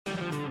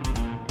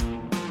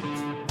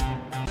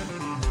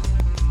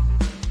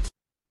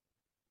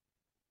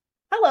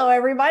Hello,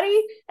 everybody,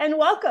 and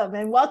welcome.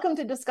 And welcome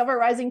to Discover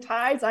Rising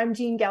Tides. I'm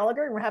Jean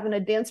Gallagher, and we're having a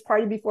dance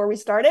party before we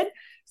started.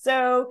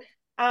 So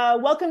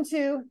welcome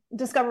to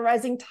Discover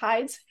Rising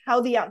Tides, how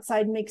the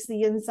outside makes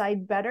the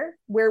inside better,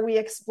 where we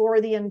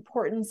explore the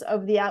importance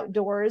of the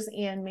outdoors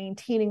and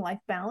maintaining life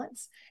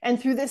balance.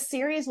 And through this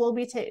series, we'll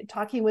be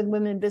talking with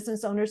women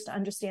business owners to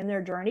understand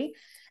their journey.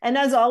 And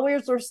as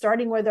always, we're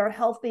starting with our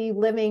Healthy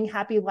Living,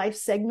 Happy Life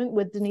segment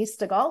with Denise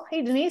Stegall.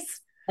 Hey,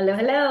 Denise. Hello,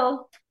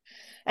 hello.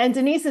 And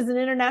Denise is an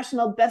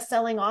international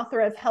best-selling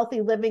author of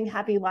Healthy Living,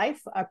 Happy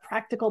Life, a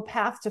practical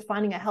path to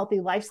finding a healthy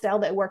lifestyle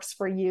that works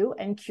for you,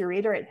 and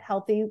curator at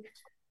Healthy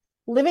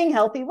Living,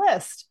 Healthy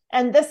List.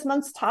 And this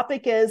month's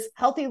topic is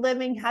Healthy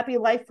Living, Happy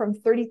Life from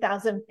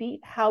 30,000 Feet,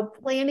 how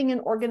planning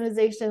an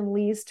organization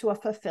leads to a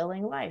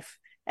fulfilling life.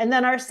 And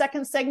then our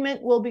second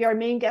segment will be our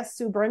main guest,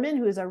 Sue Berman,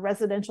 who is a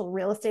residential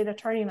real estate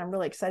attorney, and I'm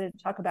really excited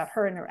to talk about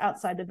her and her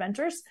outside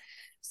adventures.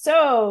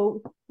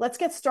 So let's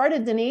get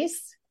started,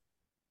 Denise.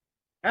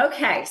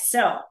 Okay,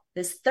 so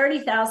this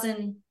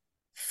 30,000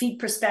 feet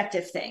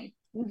perspective thing.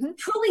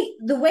 Truly,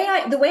 the way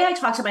I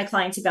talk to my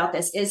clients about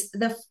this is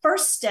the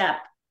first step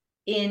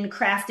in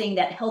crafting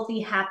that healthy,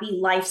 happy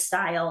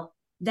lifestyle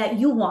that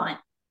you want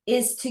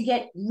is to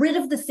get rid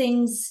of the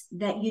things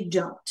that you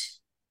don't.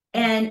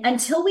 And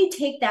until we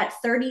take that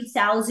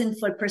 30,000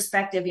 foot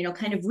perspective,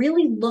 kind of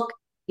really look,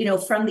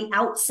 from the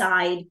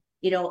outside,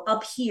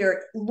 up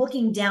here,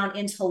 looking down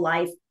into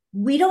life,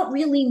 we don't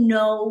really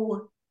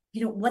know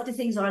what the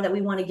things are that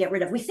we want to get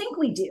rid of. We think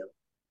we do,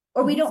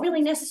 or we don't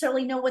really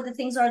necessarily know what the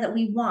things are that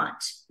we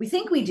want. We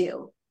think we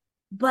do,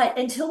 but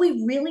until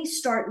we really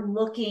start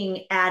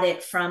looking at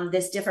it from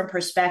this different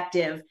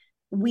perspective,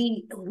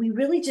 we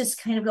really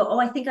just kind of go, oh,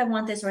 I think I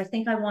want this, or I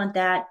think I want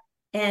that.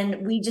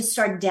 And we just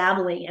start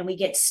dabbling and we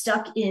get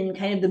stuck in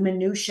kind of the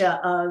minutia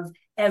of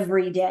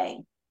every day.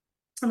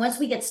 And once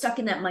we get stuck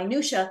in that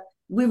minutia,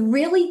 we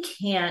really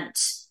can't,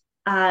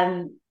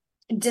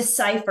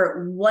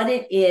 decipher what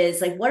it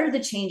is, like what are the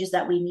changes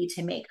that we need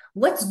to make,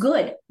 what's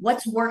good,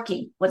 what's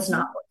working, what's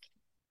not working.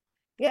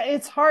 Yeah,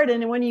 it's hard.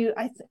 And when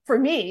for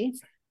me,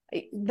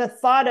 the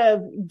thought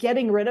of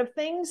getting rid of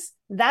things,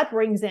 that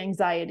brings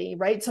anxiety,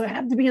 right? So I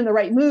have to be in the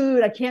right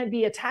mood. I can't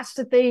be attached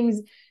to things.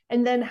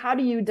 And then how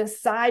do you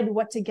decide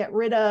what to get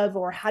rid of,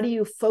 or how do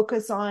you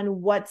focus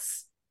on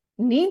what's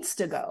needs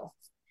to go?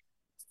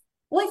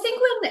 Well, I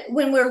think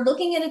when we're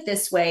looking at it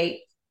this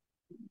way,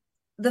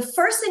 the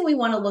first thing we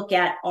want to look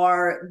at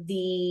are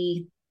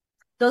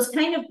those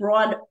kind of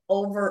broad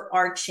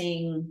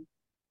overarching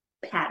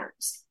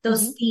patterns,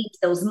 those themes,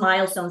 those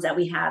milestones that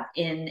we have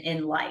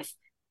in life.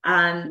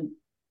 And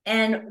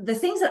the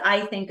things that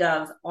I think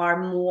of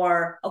are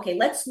more, okay,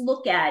 let's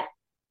look at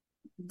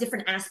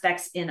different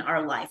aspects in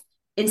our life.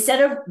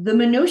 Instead of the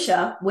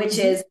minutia, which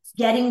is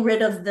getting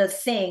rid of the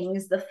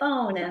things, the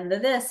phone and the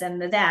this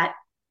and the that,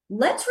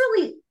 let's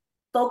really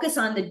focus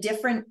on the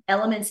different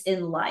elements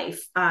in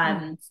life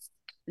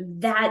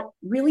that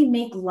really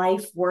make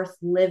life worth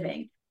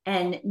living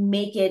and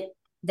make it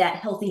that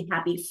healthy,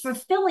 happy,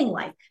 fulfilling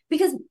life.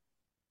 Because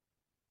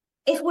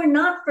if we're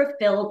not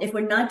fulfilled, if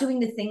we're not doing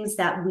the things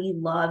that we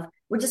love,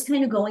 we're just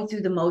kind of going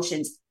through the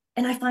motions.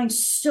 And I find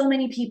so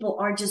many people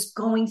are just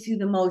going through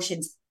the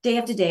motions day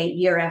after day,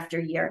 year after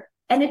year.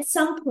 And at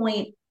some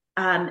point,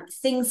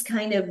 things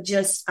kind of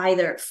just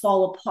either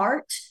fall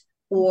apart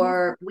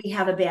or we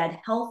have a bad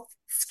health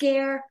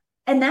scare.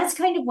 And that's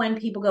kind of when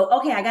people go,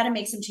 okay, I got to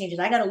make some changes.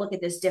 I got to look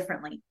at this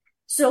differently.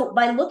 So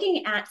by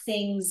looking at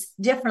things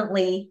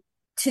differently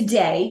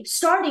today,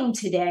 starting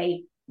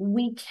today,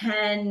 we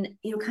can,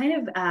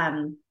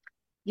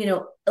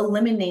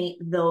 eliminate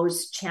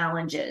those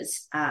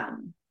challenges.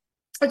 And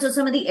so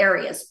some of the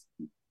areas,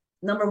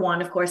 number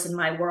one, of course, in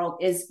my world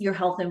is your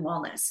health and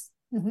wellness.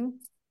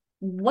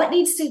 What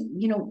needs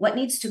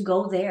to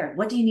go there?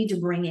 What do you need to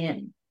bring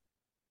in?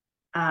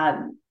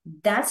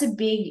 That's a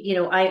big,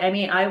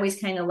 I always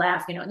kind of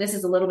laugh, this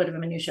is a little bit of a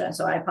minutia,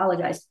 so I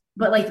apologize,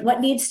 but like what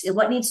needs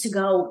to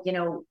go,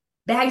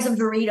 bags of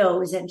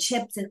Doritos and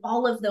chips and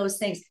all of those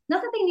things,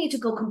 not that they need to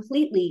go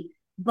completely,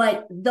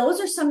 but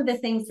those are some of the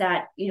things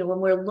that,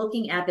 when we're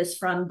looking at this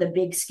from the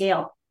big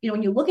scale,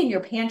 when you look in your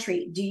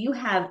pantry,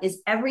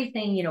 is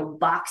everything,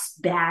 box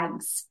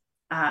bags,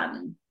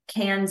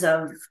 cans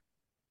of,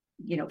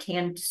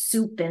 canned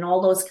soup and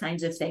all those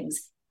kinds of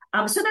things.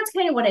 So that's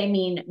kind of what I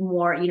mean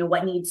more,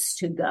 what needs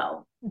to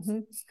go.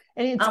 And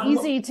it's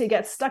easy to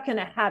get stuck in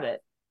a habit.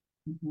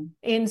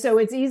 And so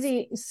it's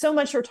easy. So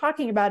much you're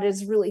talking about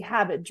is really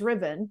habit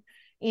driven.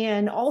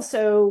 And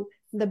also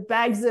the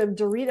bags of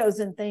Doritos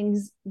and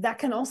things that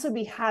can also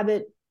be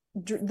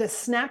the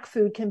snack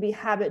food can be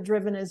habit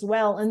driven as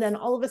well. And then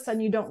all of a sudden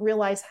you don't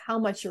realize how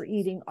much you're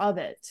eating of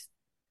it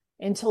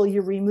until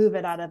you remove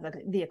it out of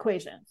the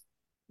equation.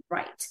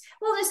 Right.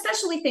 Well,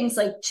 especially things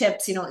like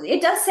chips,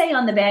 it does say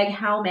on the bag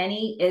how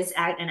many is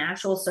at an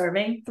actual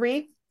serving.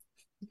 3?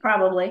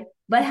 Probably.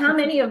 But how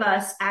many of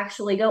us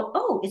actually go,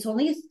 oh, it's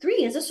only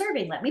 3 as a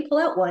serving. Let me pull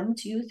out 1,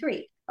 2,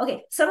 3.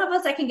 Okay. Some of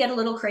us, that can get a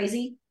little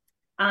crazy.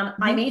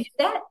 I may do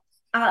that,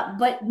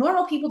 but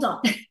normal people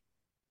don't.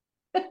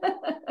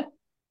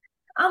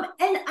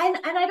 And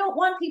I don't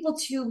want people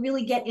to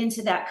really get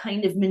into that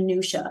kind of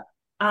minutia,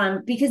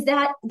 because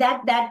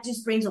that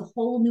just brings a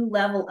whole new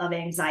level of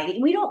anxiety.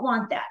 We don't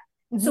want that.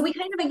 Mm-hmm. So we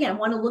kind of, again,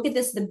 want to look at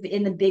this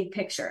in the big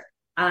picture.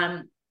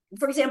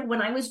 For example,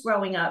 when I was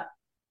growing up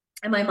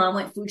and my mom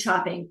went food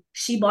shopping,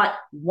 she bought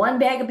one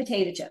bag of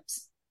potato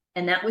chips,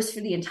 and that was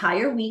for the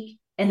entire week.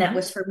 And that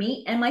was for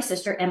me and my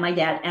sister and my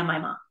dad and my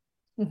mom.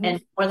 Mm-hmm.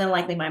 And more than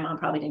likely, my mom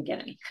probably didn't get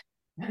any.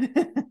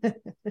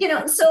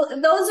 So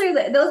those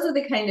are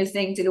the kind of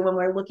things, when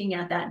we're looking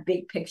at that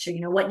big picture,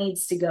 what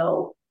needs to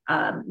go,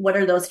 what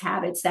are those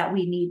habits that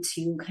we need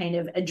to kind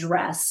of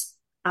address,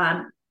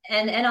 and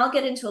I'll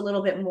get into a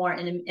little bit more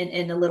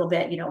in a little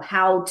bit,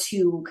 how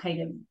to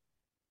kind of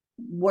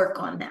work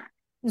on that.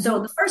 Mm-hmm. So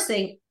the first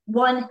thing,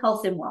 one,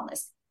 health and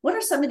wellness. What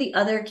are some of the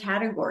other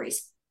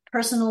categories?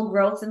 Personal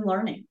growth and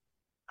learning.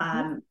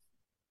 Mm-hmm.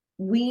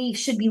 We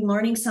should be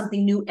learning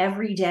something new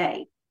every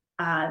day.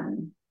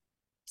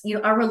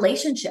 Our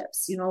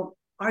relationships,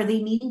 are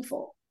they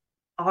meaningful?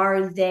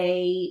 Are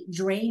they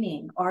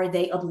draining? Are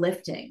they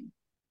uplifting?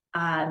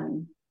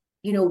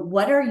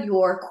 What are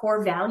your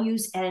core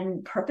values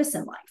and purpose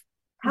in life?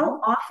 How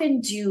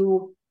often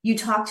do you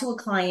talk to a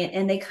client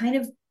and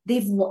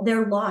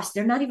they're lost?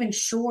 They're not even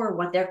sure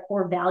what their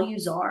core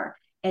values are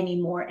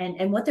anymore,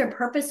 and what their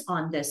purpose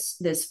on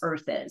this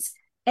earth is.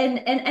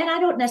 And I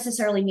don't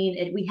necessarily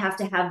mean we have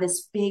to have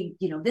this big,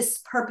 this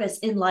purpose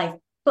in life,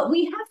 but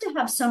we have to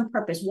have some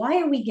purpose.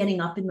 Why are we getting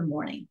up in the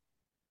morning?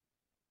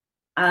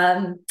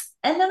 And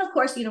then, of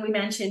course, we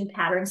mentioned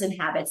patterns and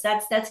habits.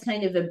 That's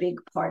kind of a big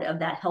part of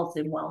that health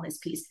and wellness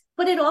piece.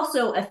 But it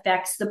also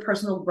affects the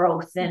personal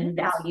growth and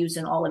values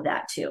and all of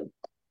that too.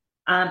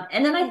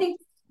 And then I think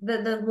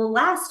the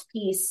last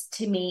piece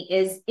to me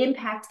is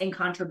impact and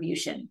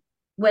contribution.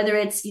 Whether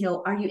it's,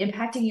 are you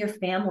impacting your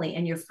family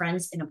and your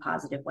friends in a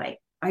positive way?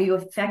 Are you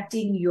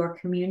affecting your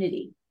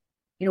community?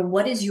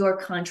 What is your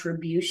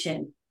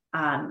contribution?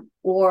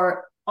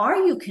 Or are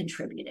you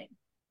contributing?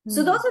 Mm-hmm.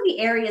 So those are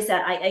the areas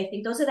that I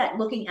think those are that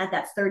looking at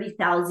that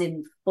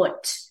 30,000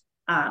 foot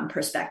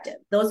perspective.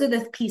 Those are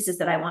the pieces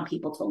that I want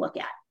people to look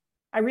at.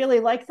 I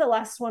really like the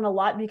last one a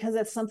lot because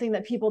it's something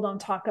that people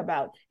don't talk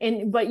about.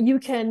 But you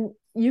can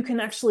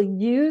actually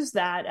use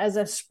that as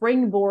a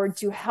springboard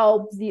to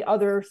help the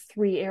other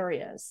three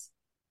areas.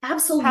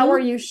 Absolutely. How are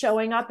you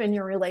showing up in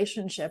your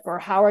relationship, or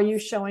how are you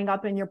showing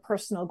up in your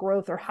personal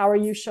growth, or how are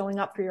you showing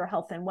up for your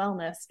health and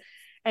wellness?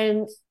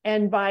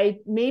 And by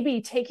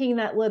maybe taking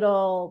that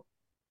little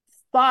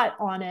thought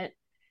on it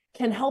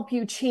can help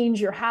you change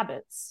your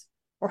habits,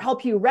 or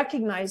help you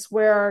recognize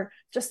where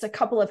just a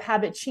couple of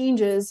habit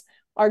changes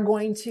are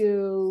going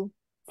to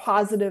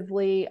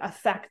positively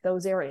affect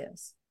those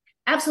areas.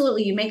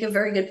 Absolutely. You make a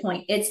very good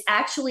point. It's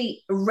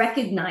actually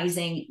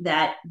recognizing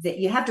that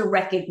you have to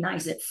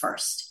recognize it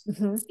first.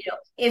 Mm-hmm.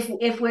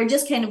 If we're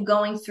just kind of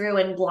going through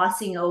and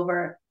glossing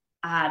over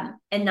and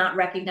not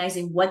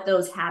recognizing what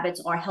those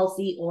habits are,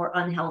 healthy or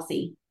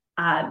unhealthy,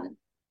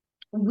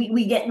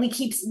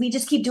 we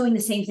just keep doing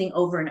the same thing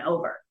over and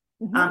over.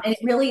 Mm-hmm. And it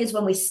really is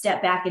when we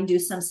step back and do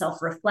some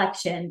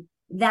self-reflection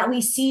that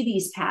we see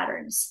these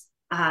patterns.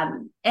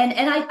 And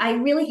I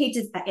really hate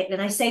to,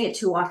 and I say it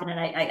too often, and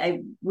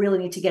I really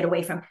need to get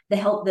away from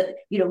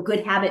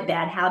good habit,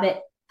 bad habit,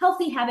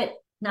 healthy habit,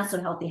 not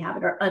so healthy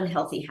habit, or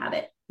unhealthy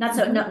habit, not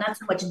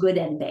so much good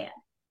and bad.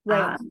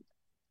 Right.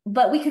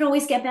 But we can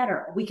always get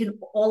better.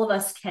 All of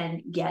us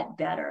can get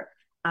better.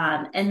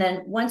 And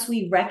then once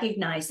we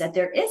recognize that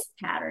there is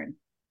a pattern,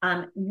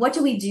 what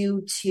do we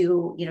do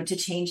to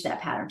change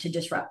that pattern, to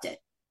disrupt it?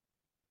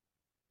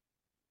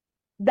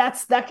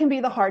 That can be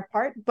the hard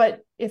part,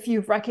 but if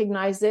you've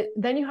recognized it,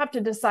 then you have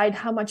to decide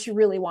how much you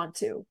really want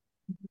to.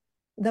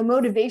 The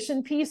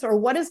motivation piece, or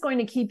what is going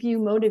to keep you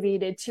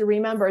motivated to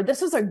remember,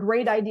 this is a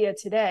great idea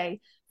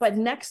today, but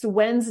next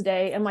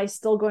Wednesday,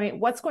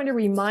 what's going to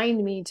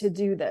remind me to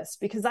do this?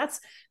 Because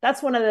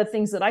that's one of the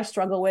things that I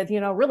struggle with,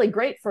 really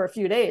great for a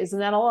few days.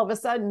 And then all of a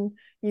sudden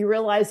you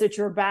realize that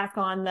you're back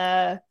on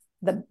the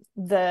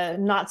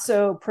not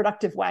so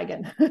productive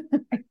wagon.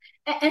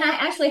 And I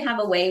actually have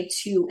a way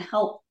to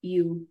help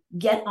you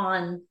get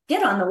on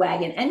the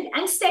wagon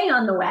and stay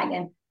on the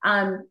wagon,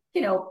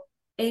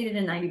 80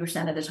 to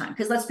 90% of the time.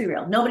 Because let's be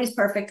real, nobody's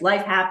perfect.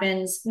 Life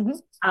happens.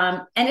 Mm-hmm.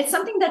 And it's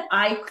something that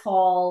I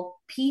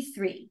call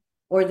P3,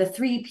 or the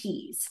 3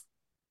 Ps: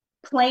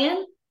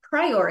 plan,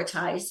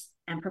 prioritize,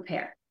 and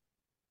prepare.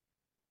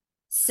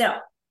 So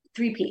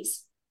 3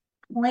 Ps: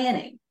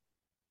 planning.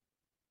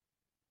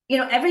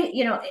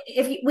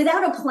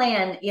 Without a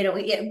plan,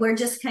 we're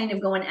just kind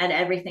of going at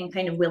everything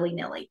kind of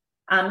willy-nilly.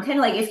 Kind of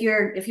like if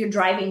you're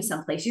driving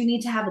someplace, you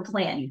need to have a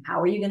plan.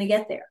 How are you going to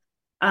get there?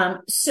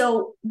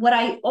 So what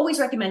I always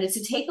recommend is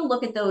to take a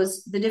look at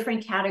the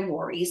different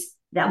categories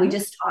that we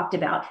just talked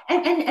about.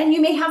 And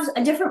you may have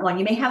a different one.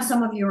 You may have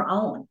some of your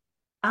own.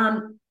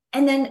 And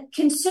then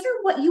consider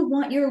what you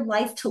want your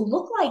life to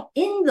look like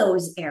in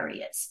those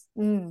areas.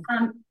 And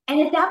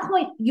at that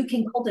point, you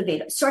can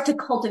start to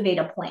cultivate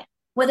a plan.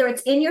 Whether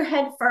it's in your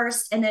head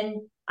first, and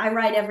then I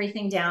write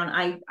everything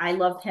down. I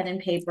love pen and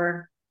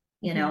paper.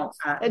 you know.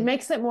 It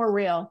makes it more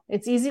real.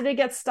 It's easy to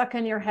get stuck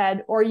in your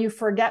head, or you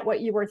forget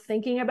what you were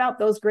thinking about,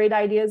 those great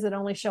ideas that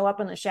only show up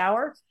in the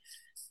shower.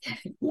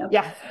 Yeah.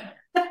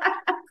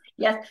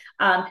 Yes.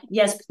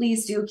 Yes,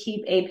 please do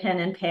keep a pen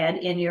and pad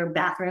in your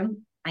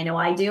bathroom. I know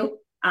I do,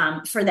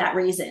 for that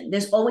reason.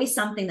 There's always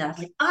something that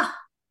I'm like,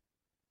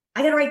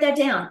 I got to write that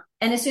down.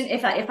 And as soon,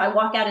 if I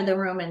walk out of the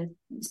room, and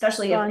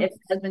especially if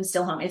husband's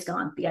still home, it's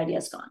gone. The idea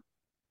is gone.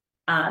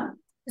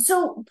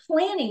 So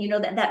planning,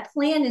 that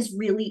plan is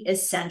really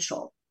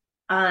essential.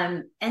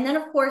 And then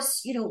of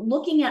course,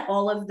 looking at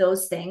all of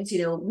those things,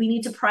 we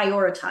need to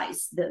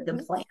prioritize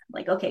the plan.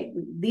 Like, okay,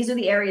 these are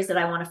the areas that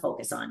I want to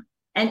focus on.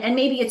 And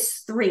maybe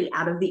it's 3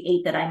 out of the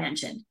 8 that I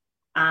mentioned,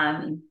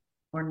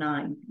 or 9.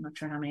 I'm not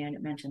sure how many I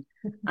mentioned.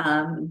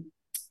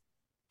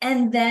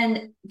 And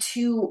then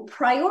to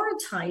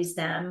prioritize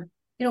them,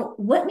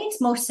 what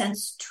makes most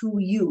sense to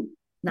you,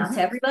 not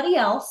to everybody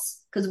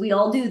else, because we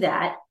all do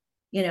that.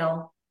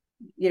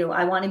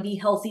 I want to be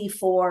healthy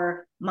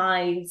for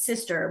my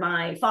sister,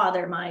 my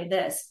father, my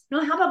this.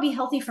 How about be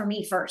healthy for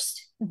me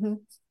first?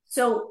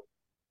 So,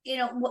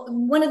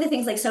 one of the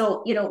things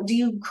do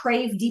you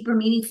crave deeper,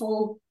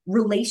 meaningful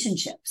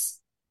relationships?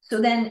 So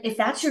then if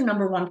that's your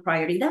number one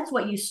priority, that's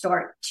what you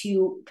start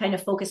to kind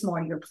of focus more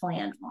on your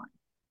plan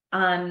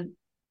on.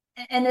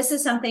 And this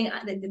is something,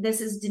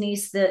 this is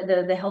Denise,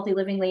 the healthy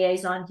living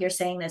liaison here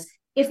saying this.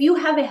 If you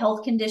have a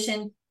health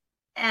condition,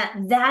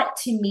 that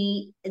to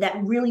me, that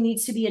really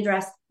needs to be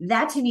addressed,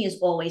 that to me is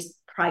always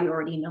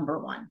priority number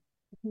one.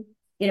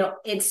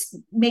 It's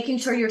making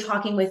sure you're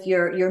talking with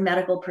your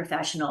medical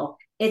professional.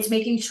 It's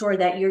making sure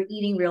that you're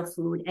eating real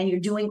food and you're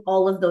doing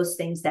all of those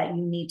things that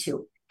you need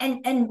to.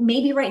 And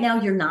maybe right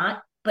now you're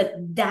not, but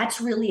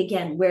that's really,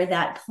 again, where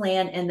that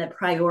plan and the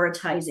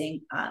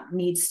prioritizing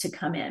needs to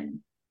come in.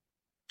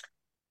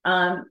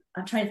 I'm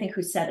trying to think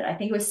who said it. I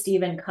think it was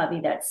Stephen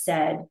Covey that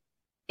said,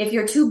 if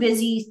you're too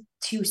busy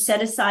to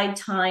set aside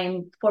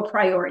time for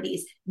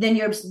priorities, then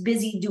you're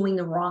busy doing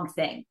the wrong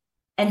thing.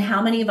 And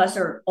how many of us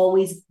are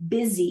always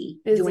busy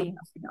doing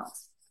something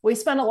else? We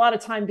spend a lot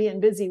of time being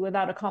busy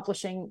without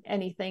accomplishing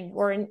anything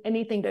or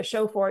anything to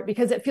show for it,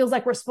 because it feels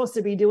like we're supposed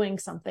to be doing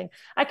something.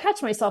 I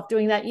catch myself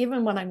doing that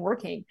even when I'm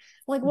working.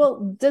 I'm like,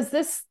 well,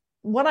 does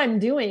what I'm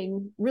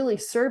doing really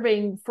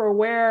serving for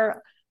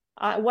where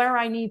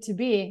I need to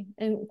be?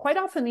 And quite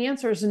often the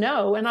answer is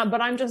no. But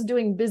I'm just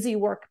doing busy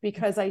work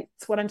because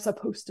it's what I'm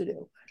supposed to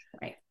do.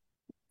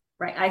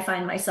 Right. I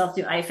find myself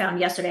I found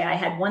yesterday I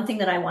had one thing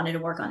that I wanted to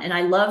work on, and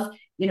I love,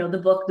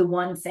 the book, The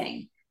One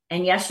Thing.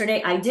 And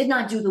yesterday I did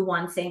not do the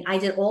one thing. I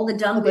did all the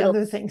dumb little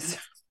other things,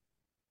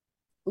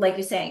 like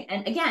you're saying.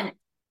 And again,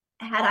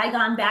 had I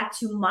gone back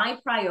to my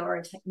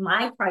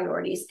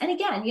priorities, and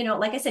again,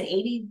 like I said,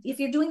 if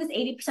you're doing this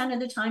 80% of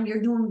the time,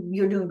 you're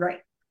doing great.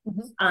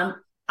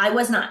 I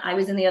was not. I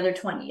was in the other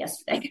 20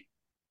 yesterday.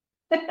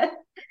 So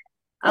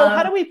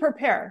how do we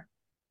prepare?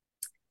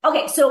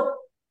 Okay, so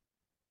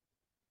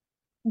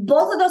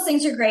both of those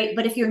things are great,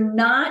 but if you're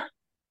not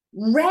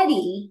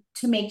ready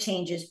to make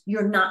changes,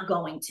 you're not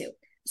going to.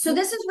 So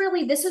this is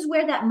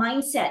where that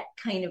mindset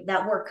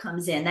that work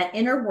comes in, that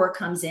inner work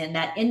comes in,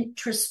 that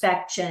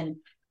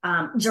introspection,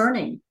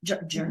 journaling.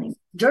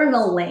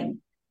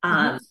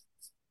 And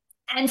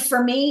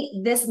for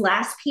me, this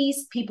last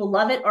piece, people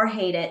love it or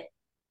hate it.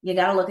 You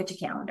got to look at your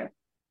calendar.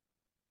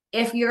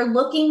 If you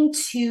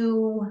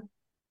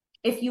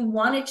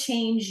want to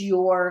change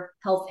your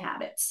health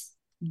habits,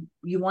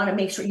 you want to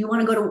make sure you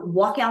want to go to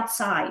walk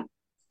outside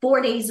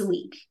 4 days a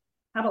week.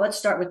 How about let's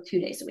start with 2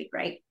 days a week,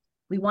 right?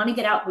 We want to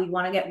get out. We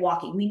want to get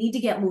walking. We need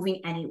to get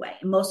moving anyway.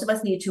 And most of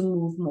us need to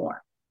move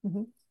more.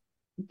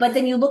 But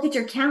then you look at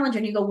your calendar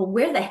and you go, well,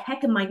 where the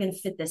heck am I going to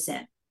fit this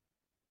in?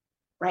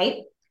 Right?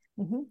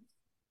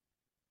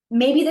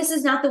 Maybe this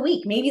is not the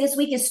week. Maybe this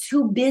week is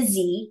too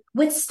busy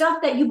with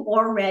stuff that you've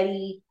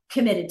already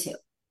committed to.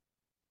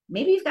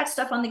 Maybe you've got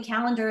stuff on the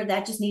calendar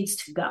that just needs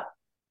to go.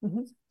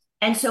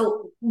 And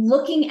so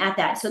looking at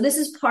that, so this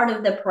is part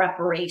of the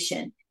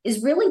preparation,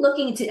 is really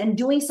looking into and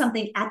doing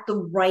something at the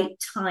right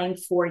time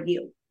for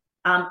you.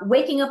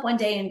 Waking up one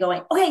day and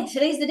going, okay,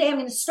 today's the day I'm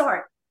going to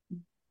start.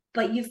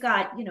 But you've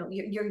got,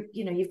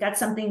 you've got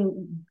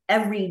something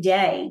every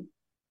day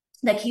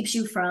that keeps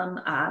you from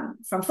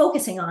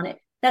focusing on it.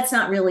 That's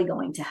not really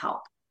going to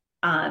help.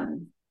 The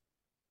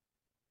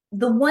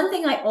one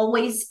thing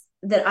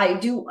I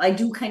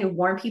do kind of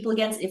warn people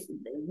against,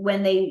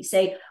 when they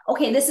say,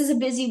 okay, this is a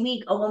busy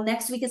week. Oh, well,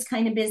 next week is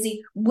kind of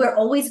busy. We're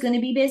always going to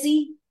be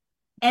busy.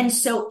 And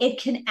so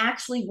it can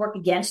actually work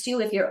against you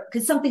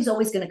because something's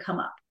always going to come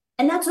up,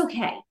 and that's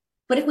okay.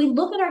 But if we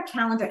look at our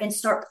calendar and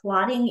start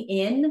plotting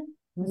in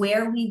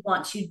where we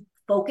want to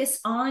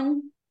focus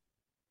on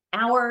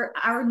our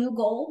new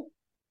goal,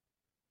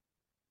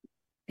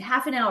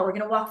 half an hour, we're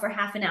going to walk for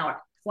half an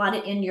hour, plot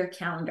it in your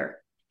calendar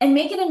and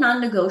make it a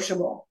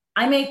non-negotiable.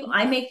 I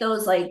make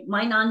those, like,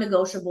 my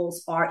non-negotiables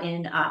are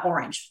in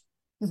orange.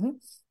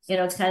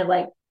 It's kind of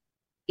like,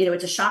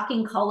 it's a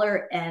shocking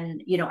color,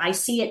 and, I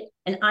see it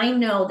and I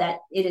know that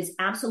it is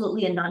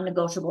absolutely a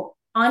non-negotiable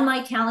on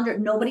my calendar.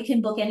 Nobody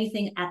can book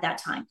anything at that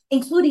time,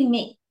 including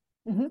me.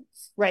 Mm-hmm.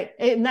 Right.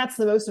 And that's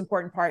the most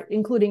important part,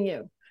 including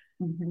you.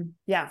 Mm-hmm.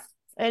 Yeah.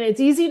 And it's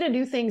easy to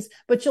do things,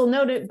 but you'll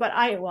note it. But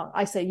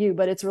I say you,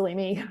 but it's really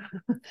me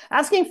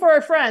asking for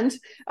a friend,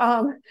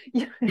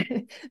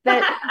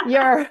 that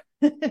you're,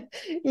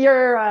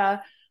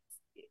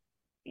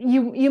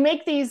 you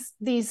make these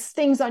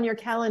things on your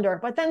calendar,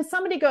 but then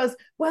somebody goes,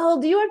 well,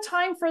 do you have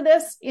time for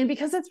this? And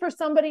because it's for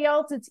somebody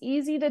else, it's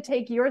easy to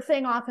take your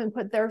thing off and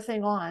put their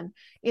thing on.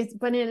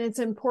 It's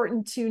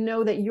important to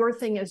know that your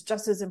thing is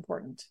just as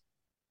important.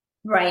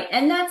 Right.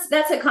 And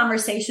that's a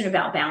conversation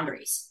about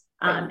boundaries.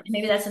 Right.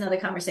 Maybe that's another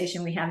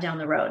conversation we have down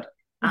the road.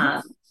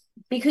 Mm-hmm.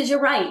 Because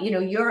you're right,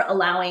 you're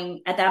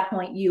allowing at that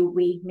point, you,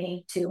 we,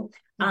 me too.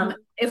 Mm-hmm.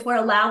 If we're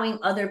allowing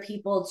other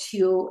people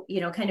to,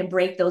 kind of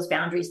break those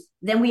boundaries,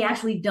 then we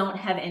actually don't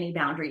have any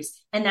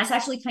boundaries. And that's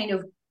actually kind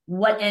of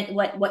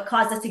what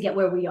caused us to get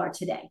where we are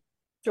today.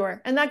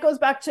 Sure. And that goes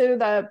back to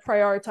the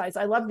prioritize.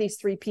 I love these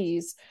 3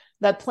 Ps: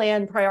 that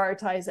plan,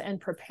 prioritize,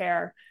 and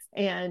prepare,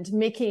 and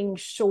making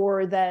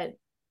sure that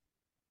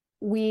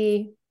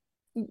we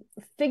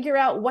figure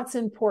out what's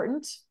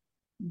important,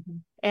 mm-hmm.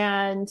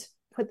 and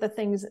put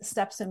the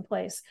steps in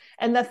place.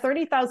 And the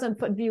 30,000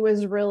 foot view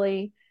is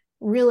really,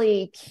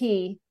 really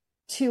key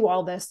to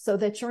all this, so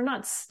that you're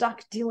not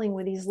stuck dealing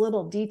with these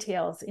little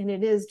details. And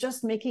it is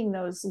just making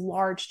those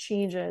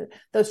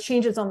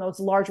changes on those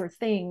larger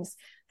things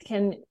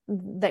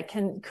that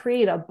can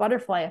create a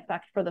butterfly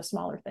effect for the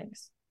smaller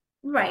things.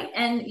 Right.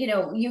 And,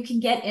 you can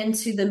get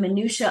into the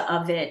minutia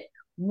of it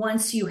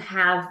once you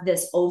have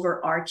this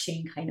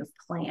overarching kind of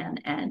plan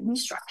and mm-hmm.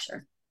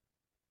 structure.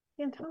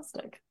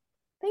 Fantastic.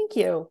 Thank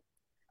you.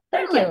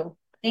 Thank you.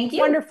 Thank you.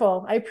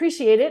 Wonderful. I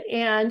appreciate it.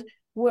 And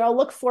we'll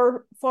look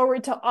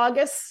forward to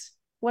August.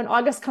 When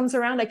August comes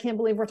around, I can't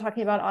believe we're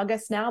talking about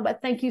August now,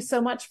 but thank you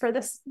so much for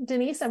this,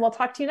 Denise, and we'll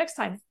talk to you next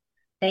time.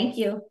 Thank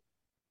you.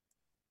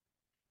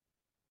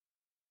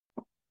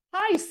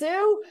 Hi,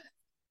 Sue.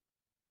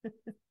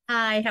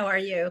 Hi, how are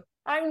you?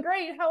 I'm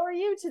great. How are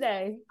you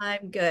today?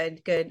 I'm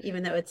good,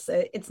 even though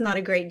it's not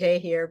a great day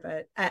here,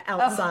 but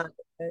outside.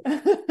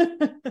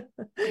 Oh.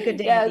 Good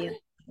day. Yeah.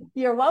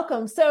 You're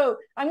welcome. So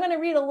I'm going to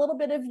read a little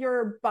bit of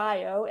your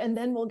bio and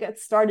then we'll get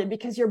started,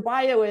 because your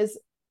bio is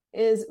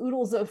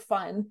oodles of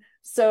fun.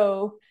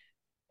 So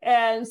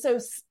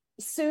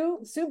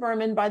Sue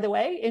Berman, by the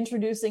way,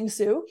 introducing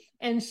Sue,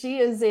 and she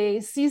is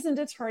a seasoned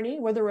attorney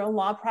with her own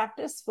law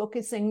practice,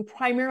 focusing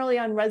primarily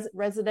on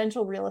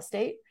residential real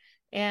estate.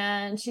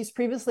 And she's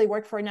previously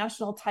worked for a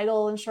national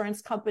title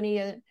insurance company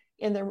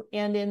in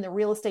the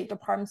real estate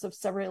departments of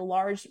several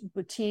large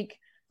boutique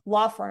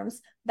law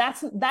firms.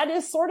 That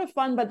is sort of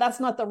fun, but that's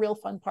not the real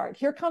fun part.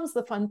 Here comes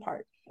the fun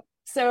part.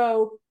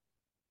 So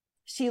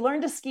she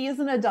learned to ski as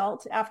an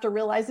adult after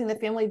realizing that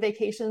family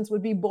vacations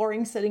would be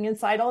boring sitting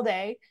inside all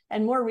day,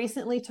 and more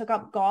recently took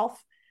up golf.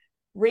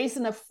 Raised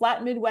in a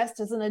flat Midwest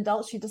as an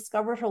adult, she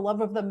discovered her love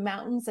of the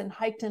mountains and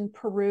hiked in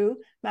Peru,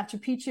 Machu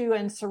Picchu,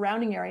 and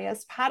surrounding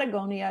areas,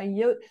 Patagonia.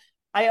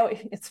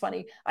 It's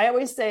funny. I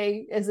always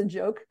say as a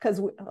joke, because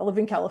I live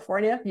in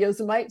California,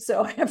 Yosemite,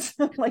 so I have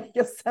to like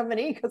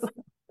Yosemite, because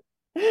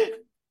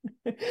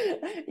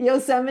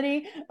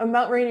Yosemite,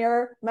 Mount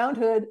Rainier, Mount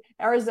Hood,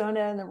 Arizona,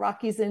 and the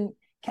Rockies in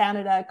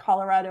Canada,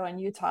 Colorado, and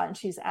Utah. And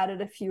she's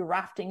added a few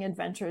rafting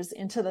adventures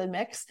into the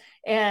mix.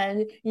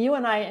 And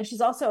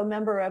she's also a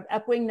member of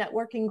Epwing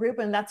Networking Group,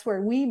 and that's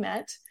where we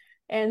met.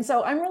 And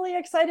so I'm really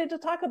excited to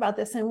talk about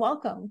this, and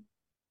welcome.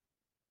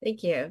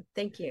 Thank you.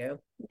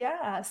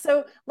 Yeah.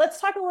 So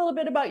let's talk a little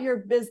bit about your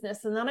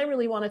business. And then I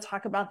really want to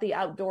talk about the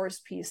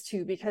outdoors piece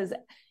too, because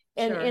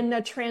in the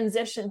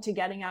transition to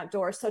getting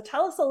outdoors. So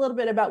tell us a little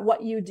bit about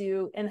what you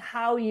do and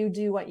how you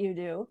do what you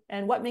do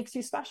and what makes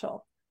you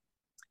special.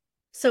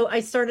 So I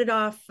started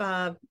off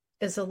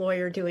as a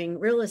lawyer doing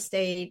real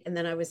estate, and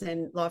then I was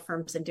in law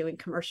firms and doing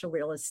commercial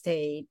real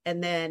estate,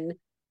 and then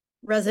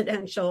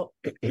residential,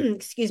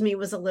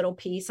 was a little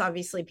piece.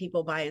 Obviously,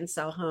 people buy and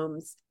sell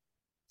homes.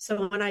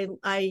 So when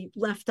I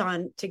left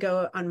on to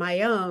go on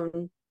my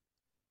own,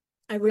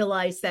 I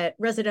realized that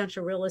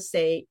residential real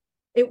estate,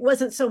 it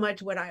wasn't so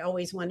much what I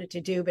always wanted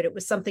to do, but it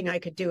was something I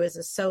could do as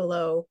a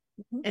solo,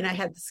 mm-hmm. and I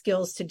had the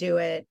skills to do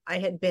it. I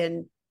had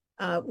been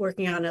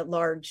working on a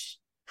large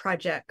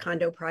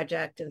condo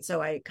project. And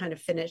so I kind of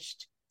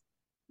finished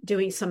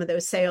doing some of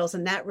those sales,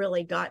 and that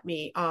really got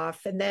me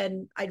off. And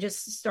then I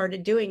just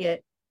started doing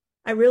it.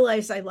 I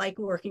realized I like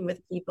working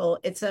with people.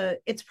 It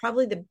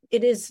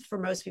is for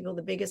most people,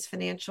 the biggest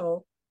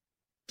financial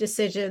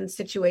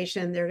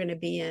situation they're going to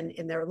be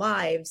in their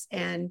lives.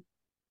 And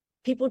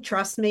people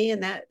trust me,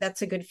 and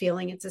that's a good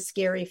feeling. It's a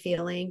scary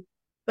feeling,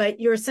 but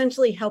you're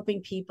essentially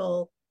helping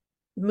people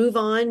move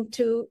on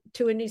to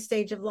a new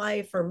stage of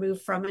life, or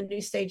move from a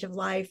new stage of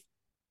life.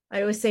 I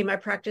always say my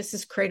practice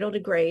is cradle to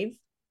grave.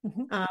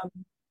 Mm-hmm.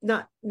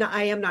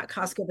 I am not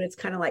Costco, but it's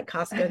kind of like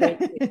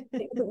Costco.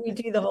 We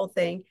do the whole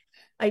thing.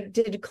 I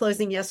did a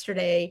closing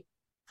yesterday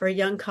for a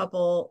young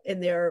couple in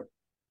their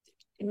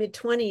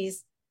mid-20s,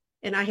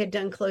 and I had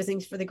done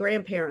closings for the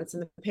grandparents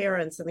and the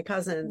parents and the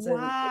cousins.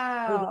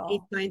 Wow. And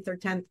the 8th, 9th, or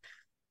 10th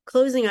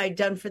closing I'd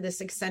done for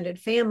this extended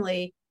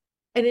family.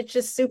 And it's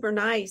just super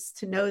nice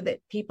to know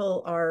that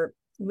people are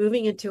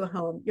moving into a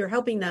home. You're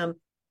helping them.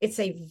 It's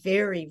a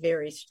very,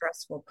 very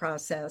stressful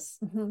process.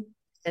 Mm-hmm.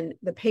 And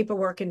the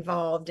paperwork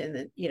involved,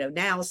 and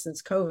now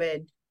since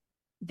COVID,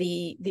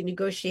 the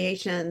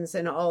negotiations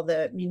and all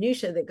the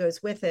minutia that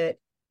goes with it,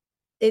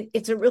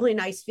 it's a really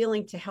nice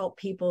feeling to help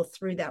people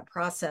through that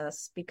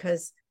process,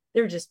 because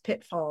there are just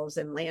pitfalls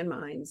and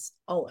landmines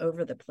all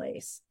over the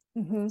place.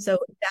 Mm-hmm. So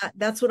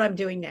that's what I'm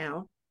doing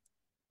now.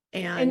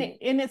 And it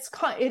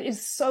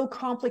is so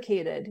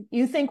complicated.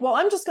 You think, well,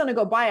 I'm just going to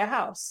go buy a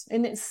house,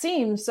 and it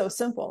seems so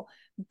simple,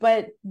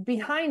 but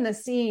behind the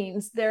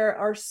scenes there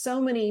are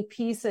so many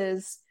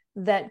pieces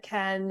that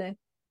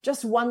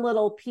just one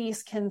little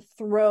piece can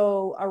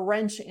throw a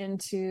wrench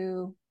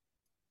into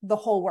the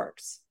whole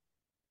works.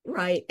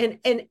 Right. And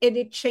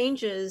it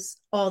changes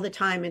all the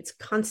time. It's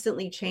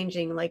constantly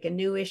changing. Like a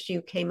new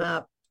issue came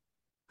up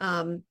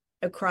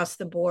across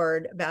the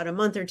board about a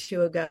month or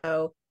two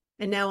ago.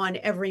 And now on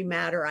every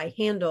matter I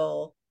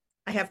handle,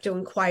 I have to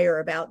inquire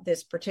about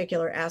this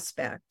particular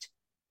aspect.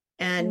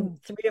 And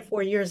 3 or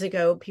 4 years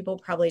ago, people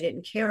probably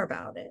didn't care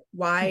about it.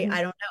 Why?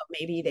 I don't know.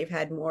 Maybe they've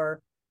had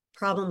more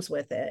problems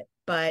with it.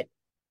 But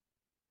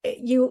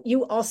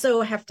you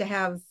also have to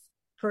have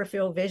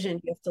peripheral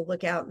vision. You have to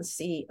look out and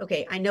see,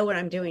 okay, I know what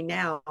I'm doing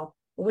now, but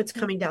what's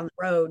coming down the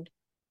road?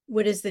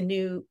 What is the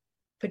new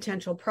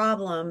potential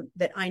problem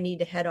that I need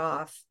to head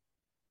off?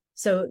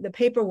 So the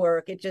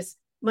paperwork,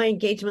 my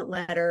engagement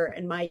letter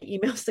and my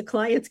emails to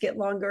clients get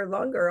longer and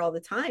longer all the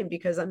time,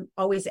 because I'm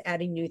always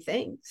adding new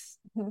things.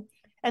 Mm-hmm.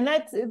 And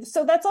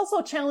that's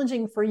also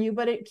challenging for you,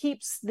 but it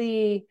keeps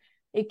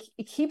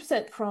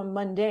it from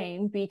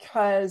mundane,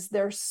 because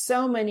there's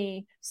so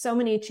many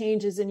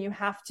changes, and you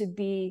have to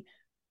be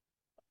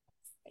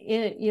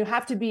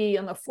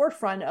on the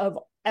forefront of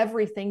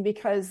everything,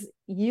 because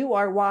you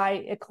are why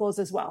it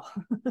closes well.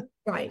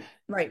 Right.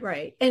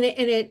 And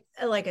it,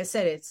 like I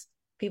said, it's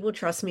people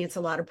trust me. It's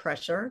a lot of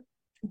pressure.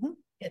 Mm-hmm.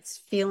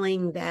 It's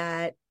feeling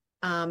that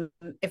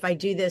if I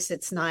do this,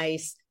 it's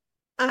nice.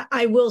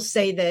 I will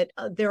say that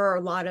there are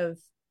a lot of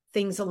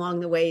things along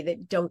the way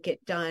that don't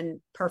get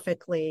done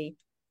perfectly,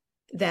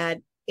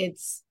 that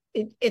it's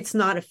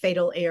not a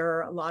fatal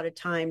error. A lot of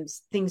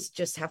times things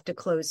just have to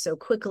close so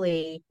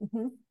quickly.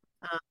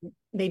 Mm-hmm.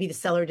 Maybe the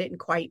seller didn't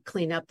quite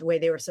clean up the way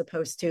they were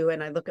supposed to.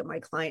 And I look at my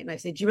client and I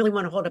say, do you really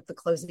want to hold up the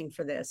closing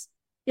for this?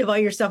 You have all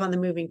your stuff on the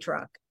moving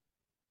truck.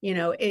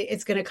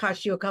 It's going to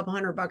cost you a couple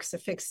 $100 to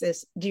fix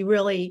this. Do you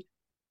really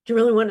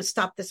want to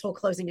stop this whole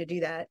closing to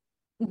do that?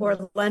 Mm-hmm. Or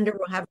the lender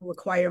will have a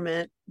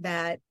requirement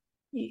that,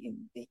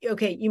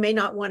 okay, you may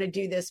not want to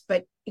do this,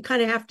 but you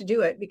kind of have to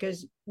do it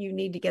because you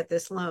need to get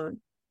this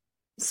loan.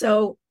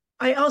 So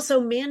I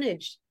also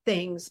manage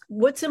things,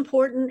 what's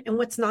important and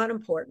what's not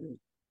important.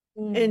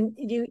 Mm. And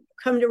you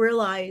come to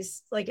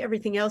realize, like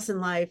everything else in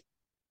life,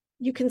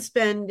 you can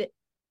spend,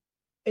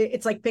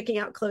 it's like picking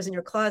out clothes in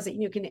your closet.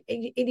 You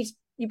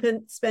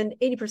can spend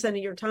 80% of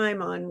your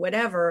time on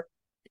whatever.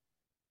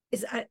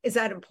 Is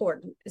that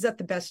important? Is that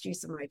the best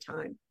use of my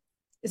time?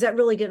 Is that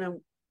really going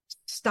to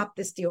stop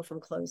this deal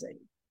from closing?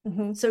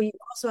 Mm-hmm. So you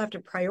also have to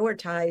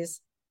prioritize.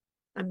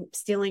 I'm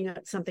stealing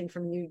something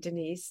from you,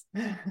 Denise.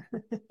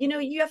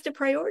 You have to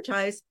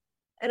prioritize.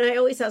 And I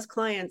always ask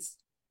clients,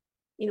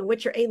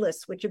 what's your A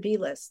list? What's your B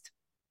list?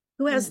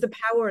 Who has the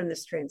power in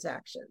this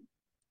transaction?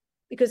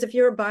 Because if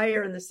you're a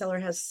buyer and the seller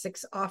has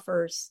 6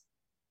 offers,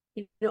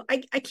 I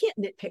can't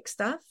nitpick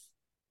stuff.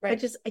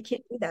 Right. I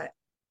can't do that.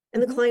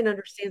 And the client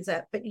understands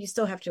that, but you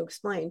still have to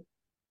explain,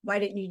 why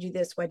didn't you do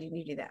this? Why didn't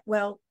you do that?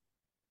 Well,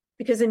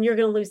 because then you're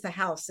going to lose the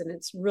house and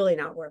it's really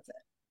not worth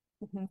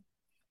it. Mm-hmm.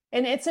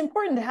 And it's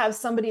important to have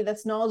somebody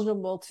that's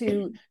knowledgeable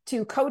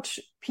to coach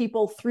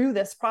people through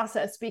this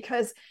process,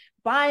 because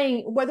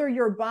whether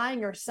you're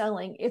buying or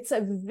selling, it's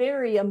a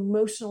very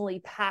emotionally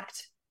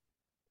packed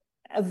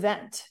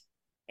event.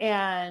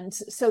 And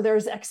so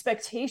there's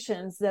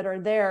expectations that are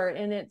there,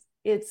 and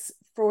it's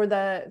for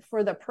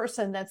the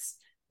person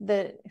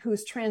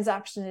whose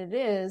transaction it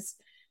is,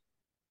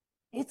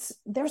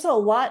 there's a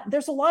lot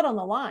on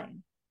the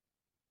line.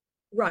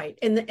 Right.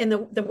 And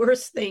the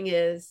worst thing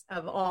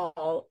of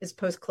all is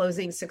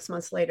post-closing 6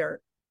 months later,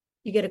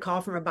 you get a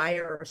call from a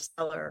buyer or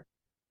seller.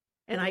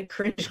 And I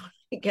cringe when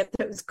I get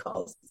those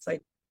calls. It's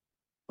like,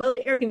 well,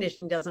 the air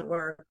conditioning doesn't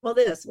work. Well,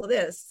 this.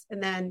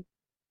 And then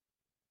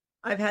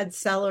I've had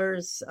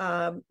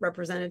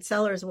represented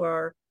sellers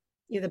where,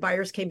 the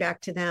buyers came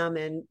back to them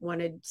and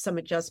wanted some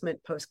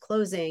adjustment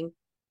post-closing.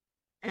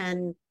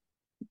 And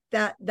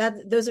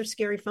those are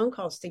scary phone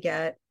calls to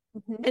get.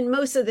 Mm-hmm. And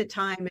most of the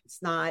time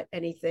it's not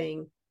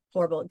anything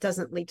horrible. It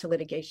doesn't lead to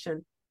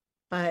litigation.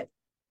 But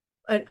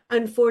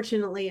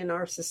unfortunately, in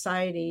our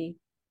society,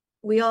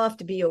 we all have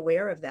to be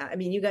aware of that. I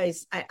mean, you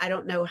guys, I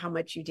don't know how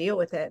much you deal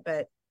with it,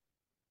 but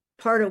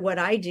part of what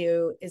I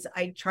do is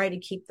I try to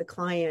keep the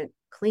client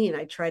clean.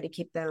 I try to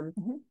keep them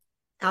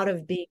out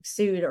of being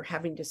sued or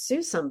having to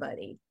sue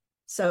somebody.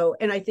 So,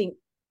 and I think,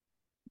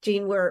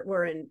 Jean,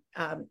 we're in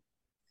a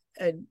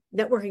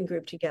networking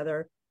group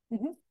together.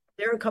 Mm-hmm.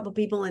 There are a couple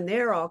people in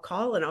there. I'll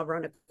call and I'll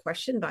run a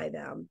question by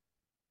them.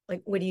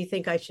 like, what do you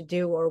think I should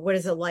do? Or what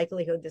is the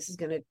likelihood this is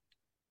going to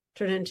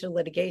turn into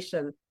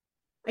litigation?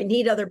 I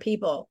need other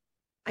people.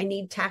 I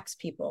need tax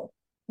people.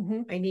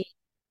 I need,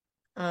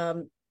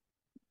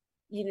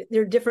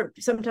 there are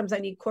different, sometimes I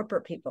need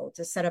corporate people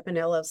to set up an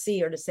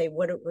LLC or to say,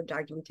 what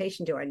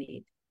documentation do I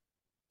need?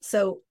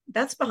 So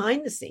that's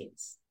behind the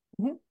scenes.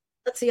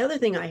 That's the other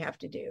thing I have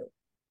to do.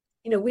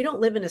 We don't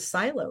live in a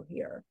silo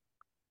here.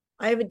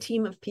 I have a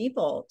team of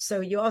people. So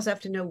you also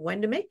have to know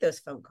when to make those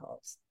phone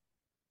calls.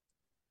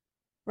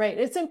 Right.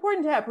 It's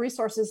important to have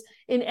resources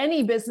in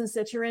any business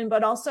that you're in,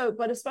 but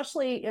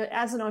especially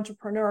as an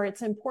entrepreneur,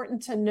 it's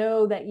important to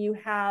know that you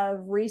have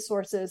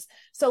resources.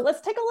 So let's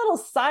take a little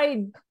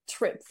side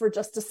trip for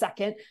just a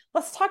second.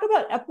 Let's talk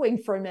about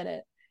Epwing for a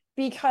minute,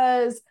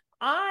 because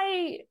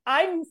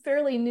I'm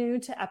fairly new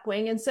to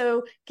Epwing. And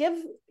so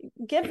give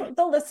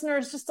the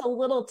listeners just a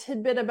little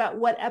tidbit about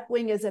what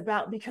Epwing is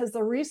about, because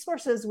the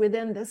resources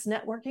within this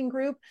networking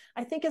group,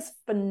 I think, is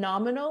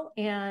phenomenal.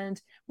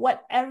 And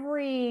what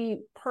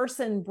every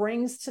person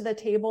brings to the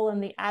table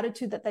and the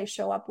attitude that they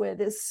show up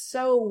with is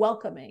so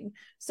welcoming.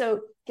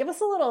 So give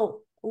us a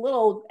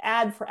little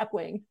ad for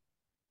Epwing.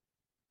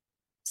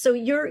 So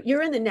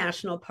you're in the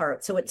national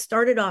part. So it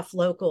started off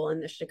local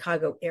in the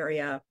Chicago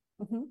area.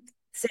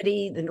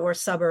 City, the north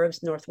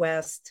suburbs,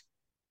 northwest.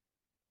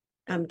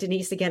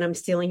 Denise, again, I'm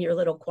stealing your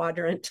little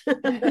quadrant.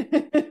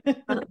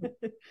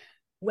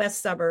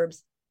 West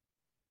suburbs.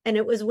 And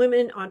it was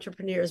women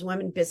entrepreneurs,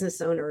 women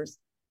business owners.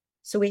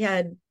 So we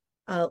had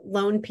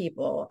loan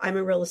people. I'm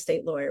a real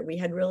estate lawyer. We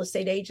had real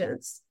estate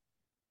agents.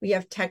 We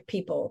have tech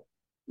people.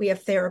 We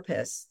have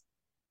therapists.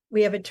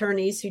 We have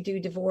attorneys who do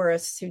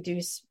divorce, who do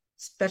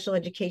special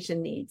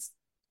education needs.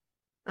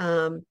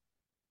 Health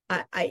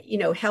and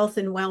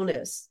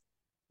wellness.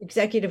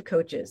 Executive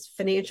coaches,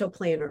 financial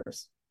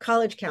planners,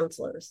 college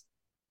counselors.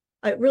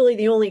 Really,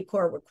 the only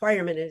core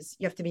requirement is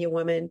you have to be a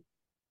woman,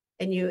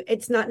 and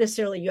it's not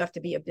necessarily you have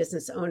to be a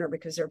business owner,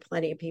 because there are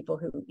plenty of people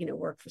who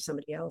work for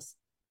somebody else.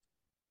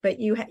 But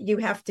you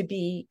have to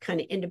be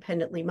kind of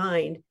independently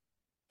minded,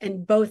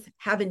 and both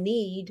have a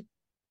need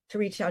to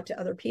reach out to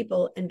other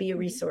people and be a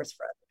resource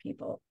for other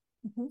people.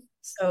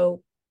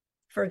 So,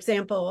 for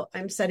example,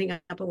 I'm setting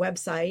up a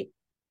website,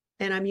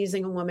 and I'm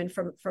using a woman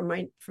from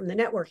the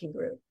networking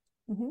group.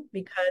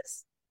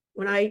 Because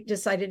when I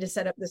decided to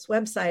set up this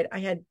website, I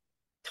had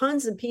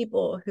tons of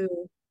people who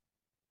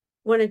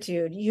wanted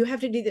you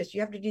have to do this,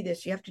 you have to do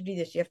this, you have to do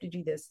this, you have to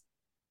do this.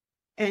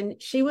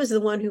 And she was the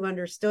one who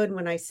understood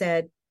when I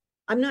said,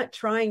 I'm not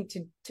trying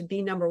to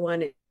be number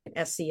one in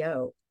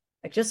SEO.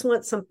 I just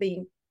want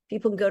something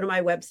people can go to my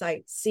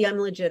website, see I'm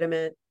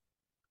legitimate,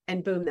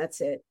 and boom,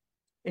 that's it.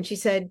 And she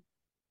said,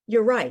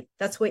 you're right.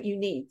 That's what you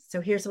need.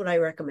 So here's what I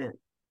recommend.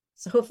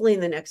 So hopefully in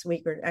the next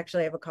week, or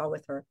actually I have a call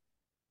with her.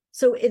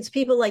 So it's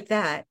people like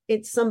that.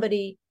 It's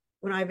somebody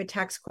when I have a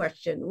tax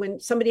question, when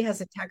somebody has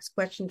a tax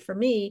question for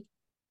me,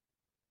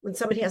 when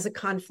somebody has a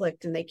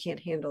conflict and they can't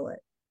handle it.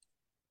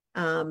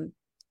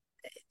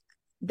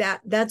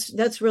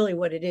 That's really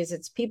what it is.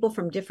 It's people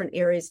from different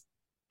areas.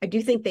 I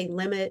do think they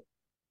limit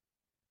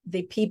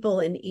the people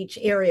in each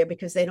area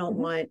because they don't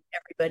want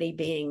everybody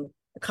being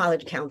a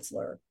college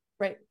counselor,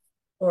 right?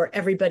 Or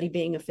everybody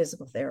being a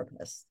physical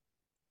therapist.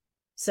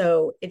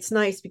 So it's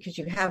nice because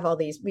you have all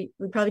these, we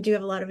probably do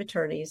have a lot of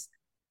attorneys,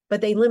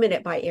 but they limit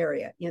it by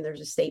area. There's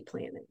estate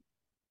planning.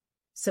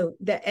 So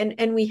that,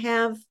 and we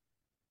have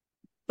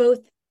both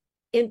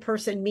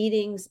in-person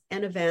meetings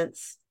and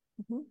events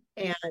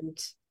and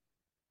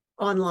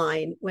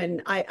online.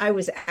 When I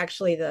was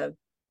actually the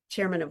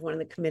chairman of one of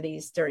the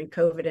committees during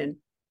COVID, and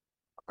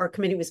our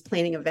committee was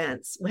planning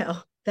events.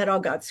 Well, that all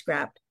got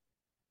scrapped,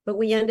 but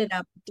we ended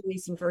up doing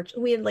some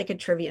virtual, we had like a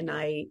trivia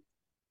night.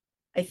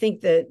 I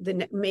think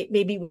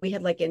maybe we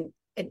had like an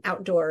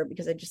outdoor,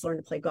 because I just learned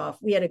to play golf.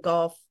 We had a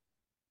golf,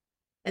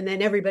 and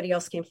then everybody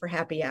else came for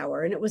happy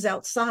hour, and it was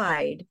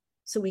outside,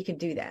 so we could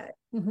do that.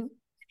 We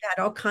had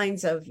all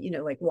kinds of,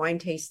 like wine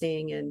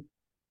tasting and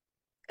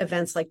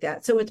events like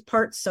that. So it's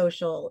part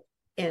social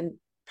and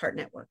part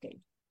networking.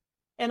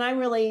 And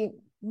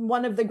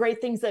one of the great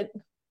things that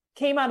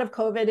came out of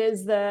COVID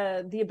is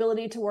the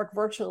ability to work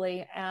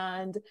virtually.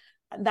 And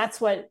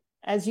that's what,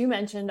 as you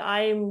mentioned,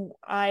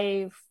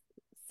 I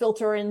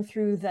filter in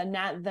through the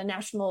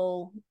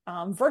national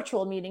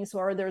virtual meetings,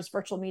 or there's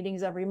virtual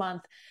meetings every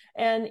month.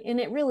 And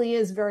it really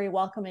is very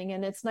welcoming.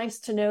 And it's nice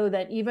to know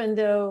that even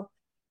though,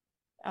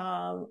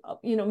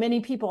 many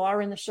people are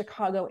in the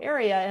Chicago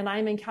area and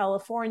I'm in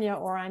California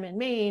or I'm in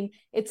Maine,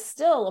 it's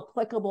still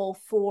applicable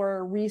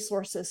for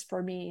resources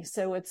for me.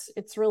 So it's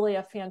really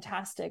a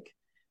fantastic,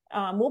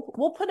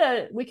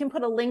 we can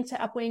put a link to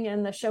Epwing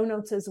in the show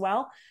notes as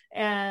well.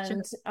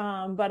 And,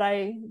 sure. But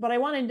I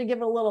wanted to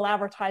give a little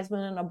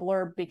advertisement and a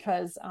blurb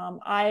because,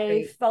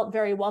 I felt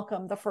very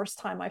welcome the first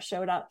time I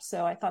showed up.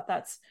 So I thought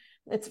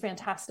it's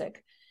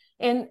fantastic.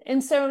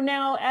 And so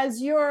now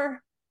as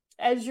you're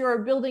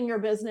building your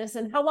business,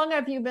 and how long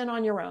have you been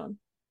on your own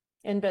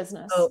in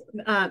business?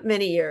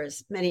 Many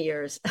years.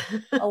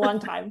 A long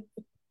time.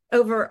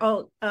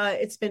 Overall,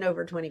 it's been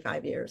over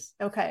 25 years.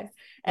 Okay.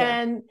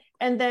 Yeah.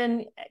 And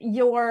then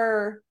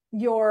your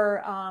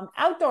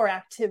outdoor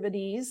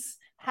activities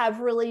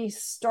have really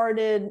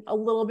started a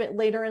little bit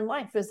later in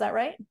life. Is that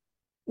right?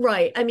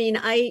 Right. I mean,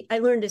 I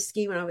learned to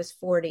ski when I was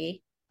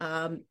 40,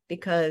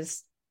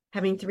 because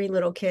having three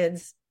little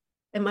kids,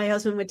 and my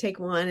husband would take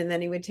one and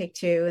then he would take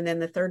two, and then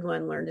the third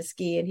one learned to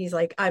ski, and he's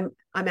like, I'm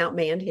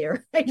outmanned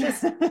here. I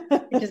just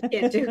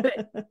can't do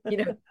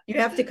it. You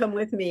have to come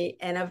with me.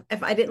 And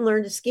if I didn't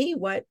learn to ski,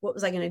 what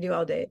was I going to do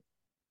all day?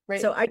 Right.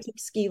 So I took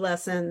ski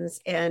lessons,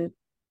 and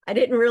I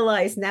didn't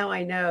realize, now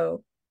I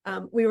know.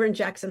 We were in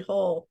Jackson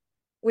Hole,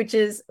 which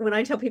is, when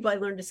I tell people I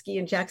learned to ski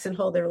in Jackson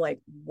Hole, they're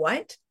like,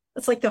 what?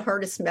 That's like the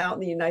hardest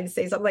mountain in the United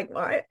States. I'm like,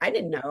 well, I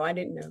didn't know. I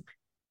didn't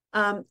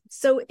know.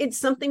 So it's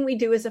something we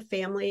do as a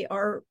family.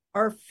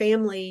 Our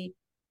family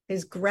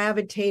has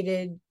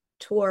gravitated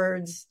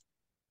towards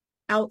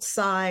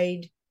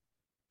outside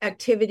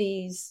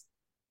activities.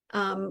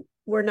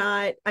 We're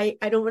not, I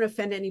don't want to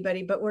offend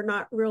anybody, but we're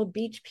not real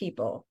beach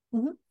people.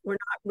 Mm-hmm. We're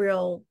not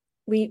real,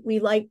 we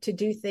like to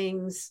do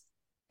things.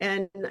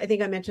 And I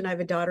think I mentioned I have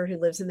a daughter who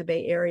lives in the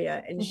Bay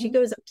Area, and she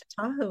goes up to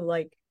Tahoe.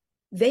 Like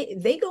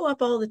they go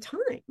up all the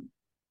time,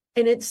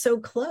 and it's so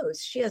close.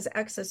 She has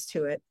access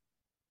to it.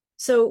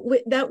 So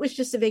that was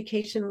just a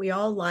vacation we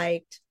all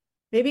liked.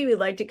 Maybe we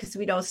liked it because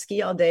we'd all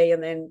ski all day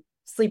and then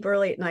sleep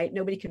early at night.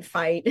 Nobody could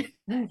fight.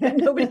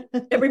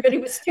 Everybody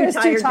was too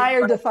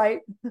tired to fight.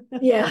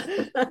 Yeah.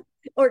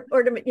 or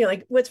to,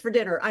 like, what's for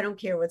dinner? I don't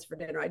care what's for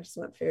dinner. I just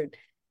want food.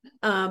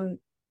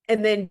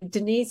 And then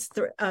Denise,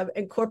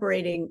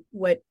 incorporating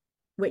what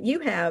you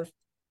have,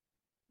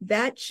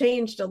 that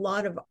changed a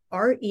lot of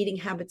our eating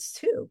habits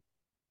too.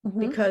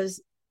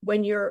 Because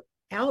when you're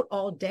out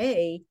all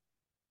day,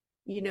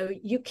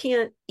 you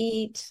can't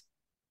eat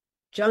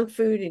junk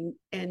food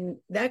and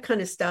that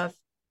kind of stuff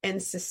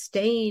and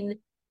sustain.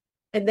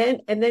 And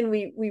then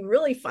we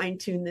really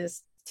fine-tuned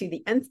this to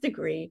the nth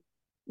degree.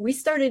 We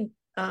started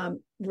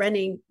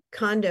renting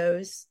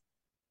condos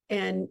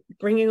and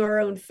bringing our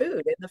own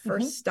food. And the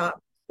first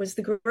stop was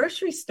the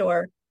grocery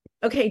store.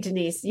 Okay,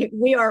 Denise,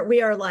 we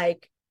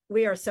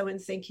are so in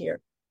sync here.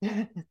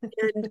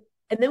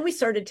 And then we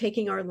started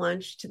taking our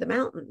lunch to the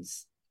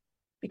mountains,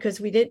 because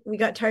we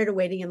got tired of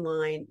waiting in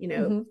line,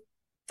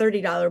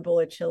 $30 bowl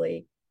of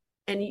chili.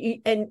 And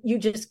you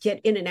just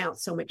get in and out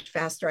so much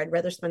faster. I'd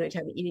rather spend my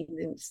time eating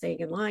than staying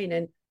in line.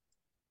 And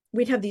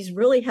we'd have these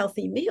really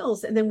healthy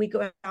meals, and then we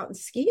go out and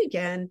ski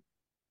again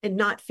and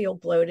not feel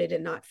bloated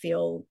and not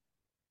feel,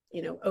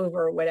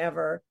 over or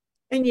whatever.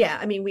 And yeah,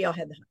 I mean, we all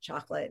had the hot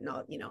chocolate and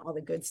all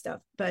the good stuff.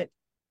 But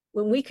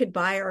when we could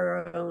buy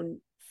our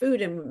own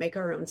food and make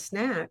our own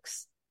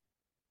snacks,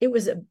 it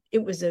was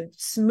a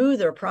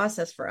smoother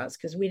process for us,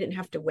 because we didn't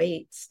have to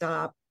wait,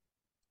 stop.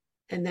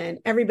 And then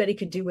everybody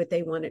could do what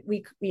they wanted.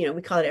 We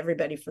call it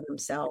everybody for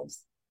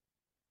themselves.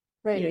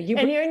 Right. And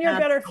you're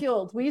better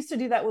fueled. We used to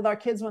do that with our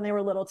kids when they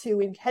were little too.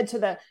 We'd head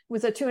it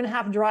was a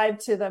 2.5 drive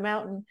to the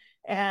mountain.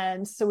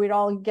 And so we'd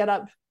all get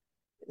up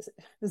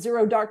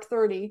 0 dark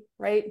 30,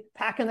 right?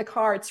 Pack in the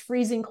car. It's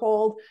freezing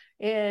cold,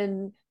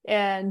 and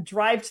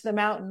drive to the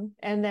mountain,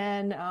 and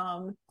then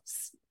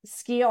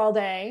ski all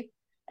day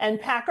and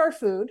pack our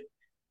food.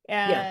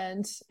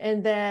 And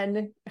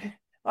then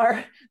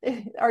our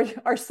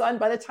son,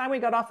 by the time we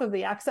got off of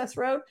the access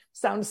road,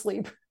 sound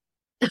asleep.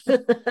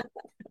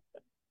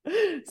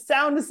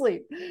 Sound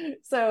asleep.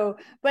 So,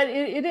 but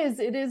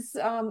it's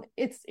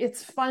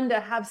fun to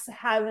have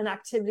an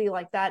activity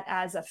like that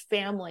as a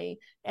family.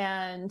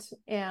 And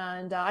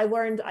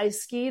I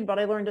skied, but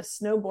I learned to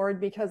snowboard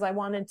because I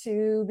wanted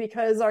to,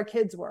 because our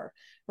kids were,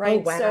 right.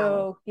 Oh,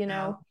 wow.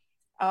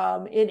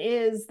 So, it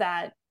is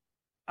that,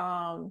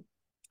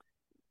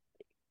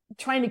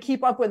 trying to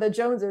keep up with the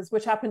Joneses,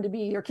 which happen to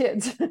be your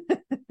kids.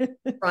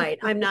 Right.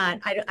 I'm not.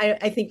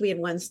 I think we had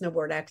one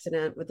snowboard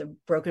accident with a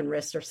broken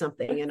wrist or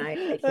something, and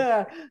I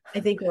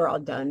think we're all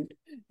done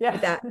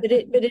with that. But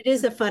it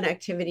is a fun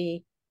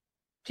activity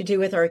to do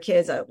with our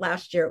kids.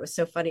 Last year it was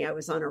so funny. I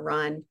was on a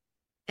run,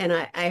 and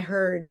I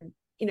heard,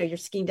 you're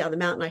skiing down the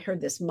mountain. I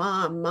heard this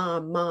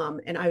mom,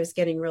 and I was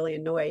getting really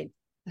annoyed,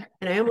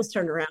 and I almost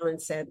turned around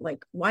and said,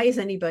 like, why is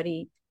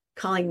anybody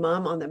calling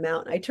mom on the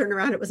mountain? I turned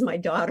around, it was my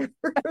daughter.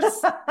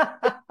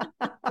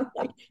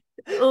 Like,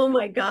 oh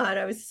my God,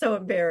 I was so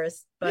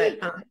embarrassed. But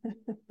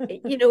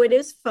it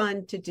is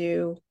fun to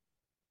do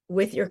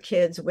with your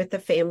kids, with the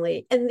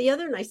family. And the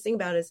other nice thing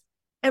about it is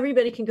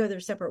everybody can go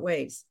their separate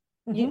ways.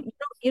 You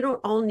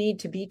don't all need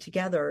to be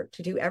together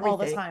to do everything all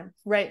the time,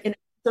 right? And if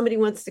somebody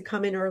wants to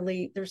come in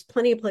early, there's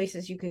plenty of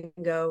places you can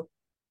go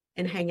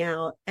and hang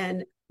out.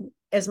 And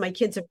as my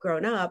kids have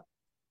grown up,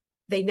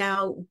 they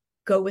now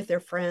go with their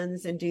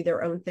friends and do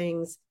their own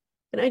things.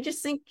 And I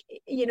just think,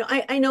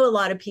 I know a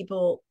lot of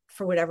people,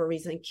 for whatever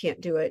reason, can't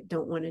do it,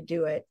 don't want to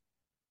do it.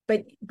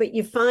 But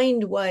you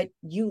find what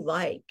you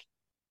like.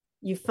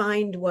 You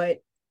find what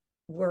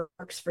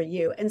works for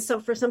you. And so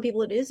for some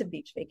people, it is a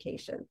beach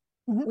vacation.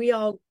 We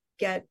all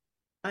get,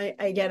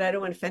 I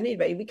don't want to offend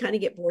anybody, we kind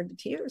of get bored to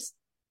tears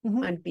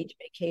on beach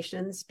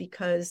vacations,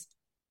 because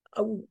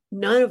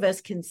none of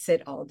us can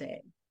sit all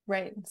day.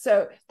 Right.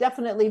 So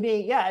definitely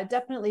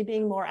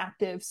being more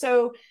active.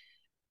 So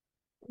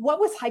what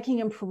was hiking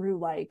in Peru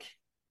like?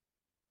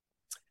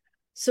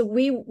 So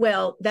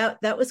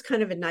that was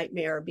kind of a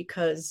nightmare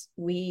because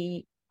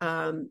we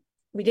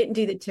didn't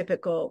do the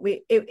typical,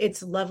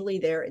 it's lovely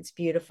there. It's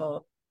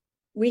beautiful.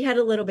 We had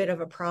a little bit of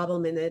a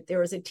problem in that there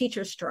was a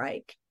teacher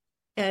strike.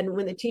 And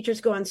when the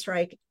teachers go on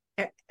strike,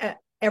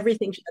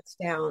 everything shuts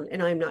down.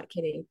 And I'm not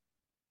kidding.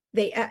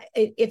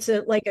 It's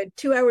like a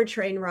 2-hour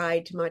train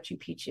ride to Machu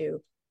Picchu.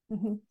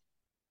 Mm-hmm.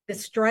 The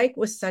strike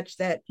was such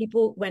that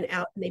people went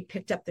out and they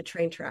picked up the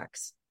train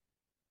tracks.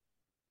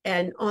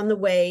 And on the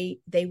way,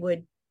 they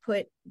would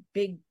put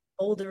big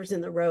boulders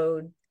in the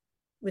road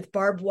with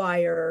barbed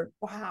wire.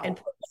 Wow. And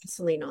put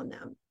gasoline on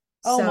them.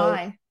 Oh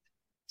my.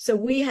 So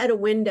we had a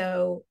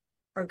window.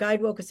 Our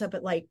guide woke us up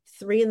at like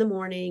 3 a.m.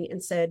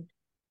 and said,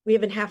 we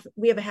have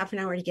a half an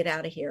hour to get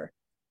out of here.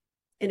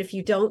 And if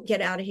you don't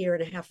get out of here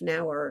in a half an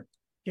hour,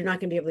 you're not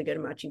going to be able to go to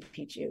Machu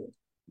Picchu.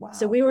 Wow.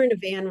 So we were in a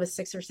van with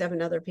 6 or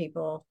 7 other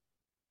people,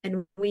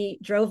 and we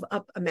drove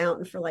up a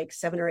mountain for like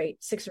 6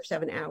 or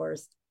 7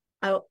 hours.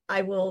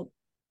 I will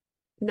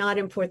not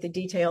import the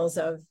details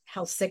of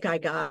how sick I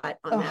got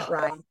on that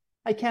ride.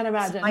 I can't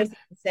imagine. I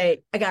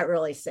say I got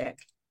really sick.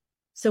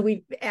 So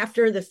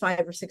after the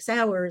 5 or 6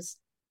 hours,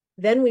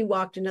 then we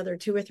walked another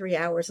 2 or 3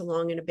 hours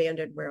along an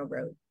abandoned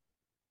railroad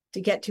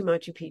to get to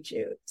Machu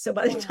Picchu. So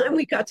by the time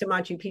we got to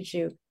Machu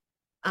Picchu,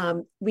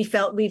 we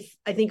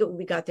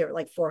got there at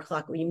like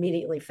 4:00. We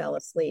immediately fell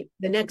asleep.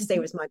 The next day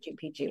was Machu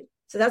Picchu.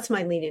 So that's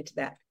my lead into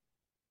that.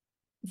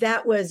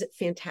 That was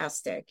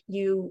fantastic.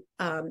 You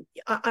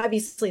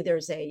obviously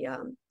there's a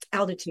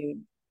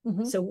altitude.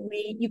 Mm-hmm. So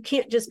you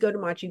can't just go to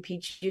Machu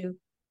Picchu.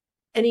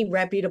 Any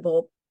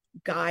reputable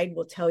guide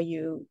will tell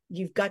you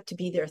you've got to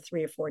be there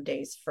 3 or 4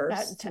 days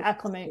first to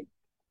acclimate.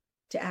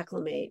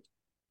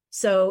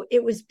 So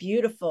it was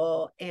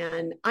beautiful.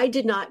 And I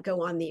did not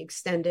go on the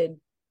extended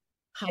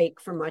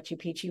hike from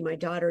Machu Picchu. My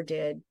daughter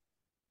did.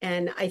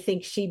 And I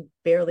think she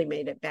barely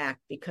made it back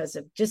because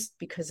of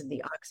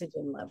the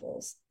oxygen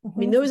levels. Mm-hmm. I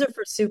mean, those are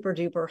for super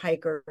duper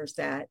hikers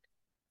that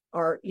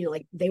are,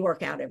 like they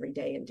work out every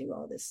day and do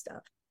all this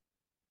stuff.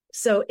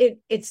 So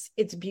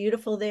it's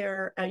beautiful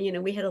there.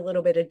 We had a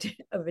little bit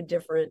of a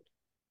different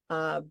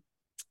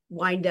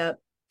wind up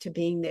to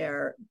being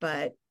there,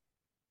 but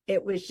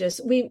it was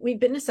just, we've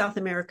been to South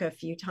America a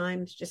few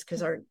times just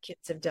because our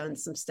kids have done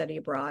some study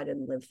abroad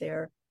and lived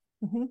there.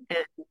 Mm-hmm.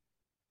 And,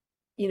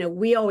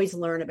 we always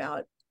learn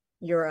about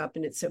Europe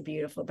and it's so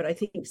beautiful, but I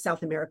think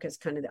South America is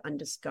kind of the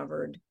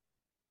undiscovered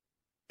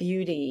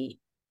beauty.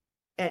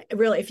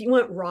 Really, if you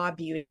want raw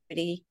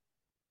beauty,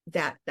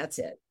 that's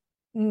it.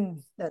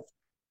 That's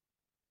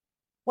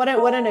what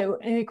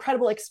an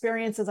incredible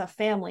experience as a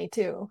family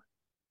too.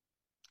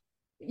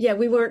 Yeah,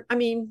 we weren't. I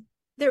mean,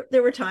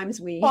 there were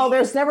times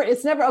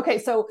it's never okay.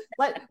 So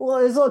there's a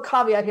little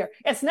caveat here.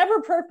 It's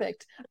never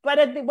perfect,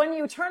 but when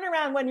you turn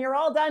around, when you're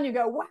all done, you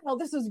go, "Wow,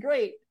 this is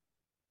great."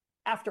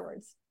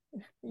 Afterwards,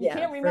 you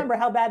can't remember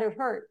how bad it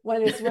hurt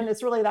when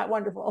it's really that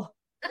wonderful.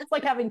 It's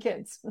like having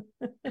kids.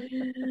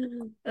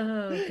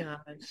 Oh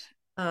gosh.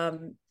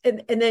 And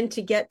then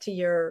to get to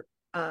your,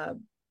 I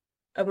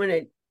want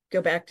to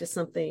go back to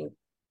something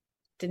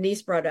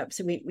Denise brought up.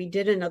 So we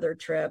did another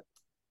trip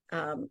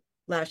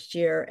last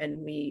year,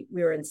 and we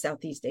were in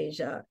Southeast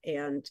Asia,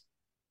 and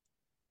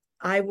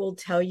I will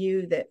tell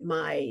you that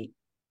my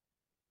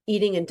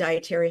eating and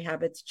dietary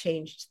habits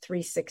changed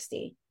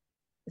 360.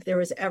 If there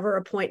was ever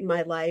a point in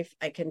my life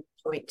I can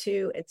point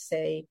to and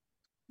say,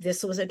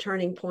 this was a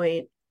turning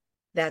point,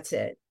 that's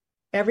it.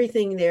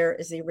 Everything there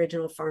is the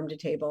original farm to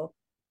table.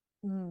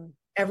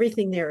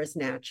 Everything there is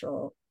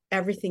natural.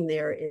 Everything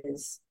there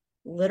is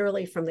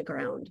literally from the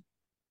ground.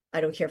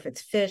 I don't care if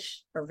it's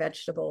fish or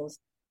vegetables.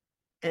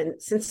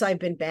 And since I've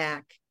been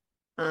back,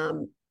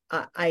 that's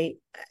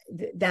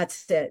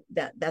it.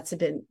 That's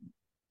been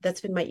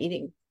my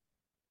eating,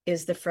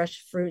 is the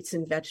fresh fruits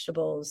and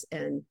vegetables.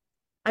 And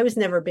I was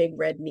never a big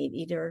red meat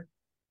eater,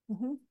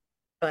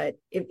 but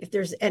if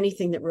there's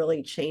anything that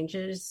really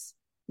changes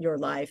your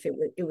life,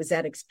 it was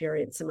that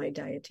experience in my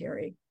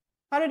dietary.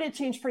 How did it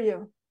change for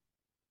you?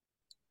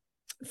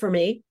 For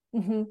me?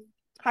 Mm-hmm.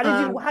 How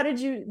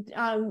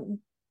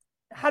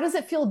does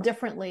it feel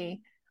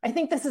differently? I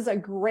think this is a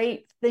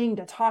great thing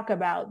to talk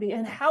about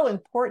and how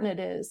important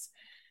it is.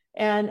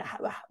 And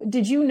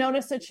did you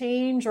notice a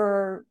change,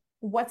 or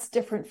what's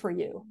different for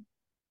you?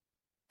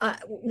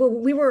 Well,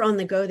 we were on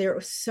the go there. It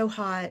was so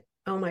hot.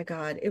 Oh my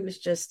God. It was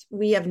just,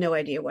 we have no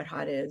idea what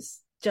hot is.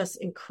 Just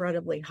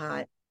incredibly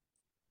hot.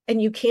 And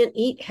you can't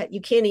eat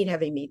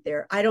heavy meat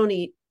there. I don't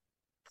eat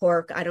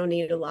pork. I don't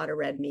eat a lot of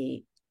red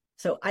meat.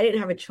 So I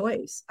didn't have a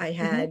choice. I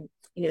had,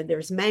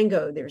 there's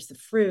mango, there's the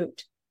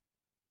fruit.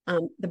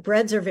 The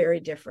breads are very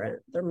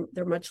different.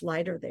 They're much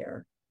lighter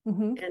there.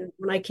 And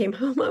when I came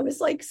home, I was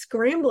like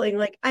scrambling,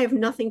 like I have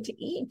nothing to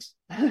eat,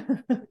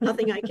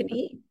 nothing I can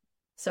eat.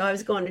 So I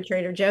was going to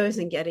Trader Joe's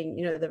and getting,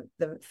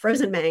 the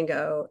frozen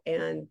mango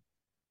and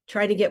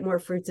try to get more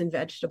fruits and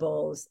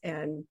vegetables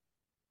and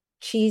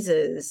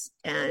cheeses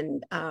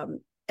and,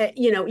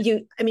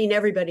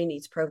 everybody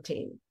needs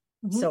protein.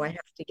 Mm-hmm. So I have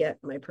to get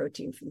my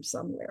protein from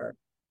somewhere.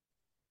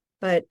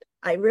 But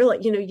I really,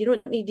 you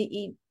don't need to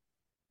eat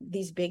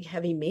these big,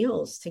 heavy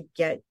meals to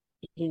get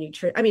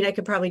nutrition. I mean, I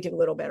could probably do a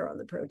little better on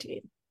the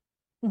protein.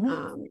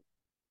 Mm-hmm.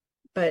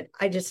 But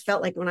I just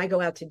felt like when I go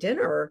out to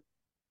dinner,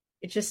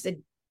 it just,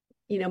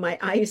 my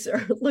eyes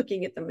are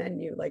looking at the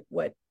menu, like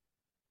what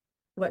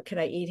could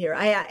I eat here?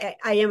 I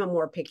am a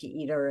more picky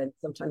eater, and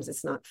sometimes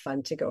it's not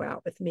fun to go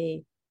out with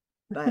me,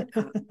 but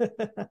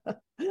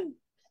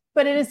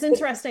but it is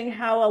interesting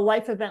how a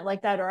life event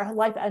like that, or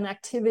an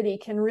activity,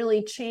 can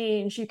really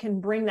change. You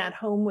can bring that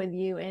home with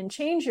you and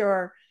change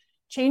your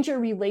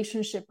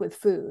relationship with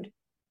food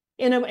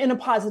in a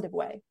positive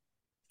way.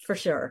 For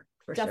sure.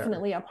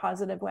 Definitely a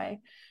positive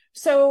way.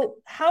 So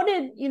how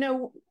did,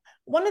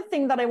 one of the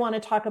things that I want to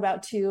talk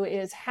about too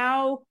is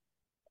how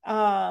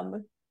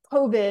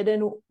COVID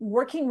and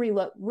working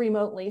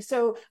remotely.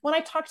 So when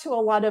I talk to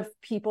a lot of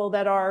people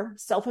that are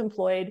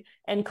self-employed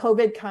and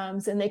COVID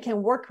comes and they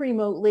can work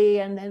remotely,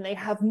 and then they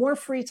have more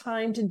free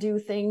time to do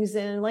things.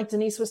 And like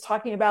Denise was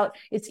talking about,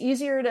 it's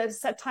easier to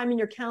set time in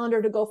your calendar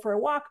to go for a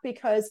walk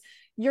because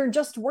you're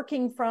just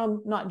working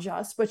from, not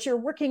just, but you're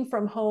working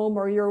from home,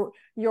 or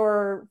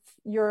your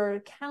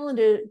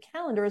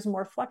calendar is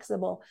more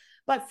flexible.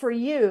 But for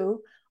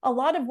you, a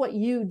lot of what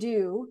you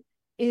do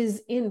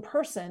is in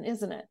person,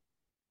 isn't it?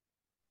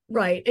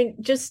 Right.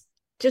 And just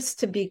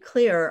to be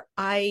clear,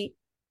 I've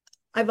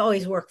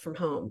always worked from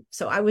home.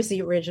 So I was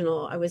the OG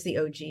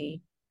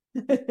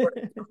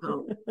from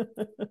home.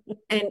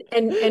 And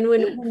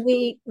when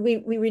we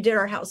redid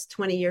our house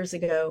 20 years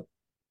ago,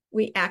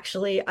 we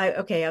actually,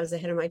 I was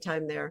ahead of my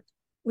time there.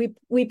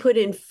 We put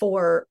in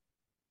 4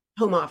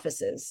 home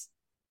offices.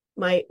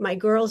 My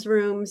girls'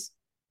 rooms,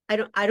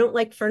 I don't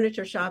like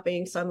furniture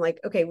shopping. So I'm like,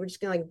 okay, we're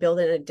just gonna build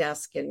in a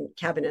desk and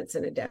cabinets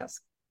and a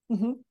desk.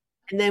 Mm-hmm.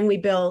 And then we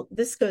built,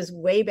 this goes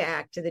way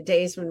back to the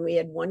days when we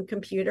had one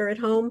computer at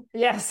home.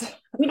 Yes.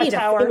 We need a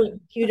family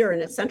computer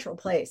in a central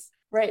place.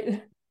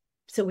 Right.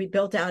 So we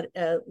built out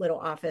a little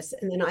office,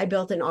 and then I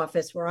built an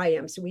office where I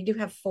am. So we do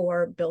have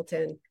 4 built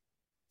in.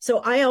 So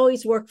I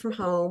always work from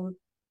home,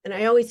 and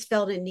I always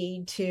felt a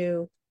need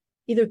to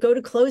either go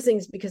to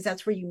closings because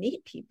that's where you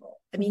meet people.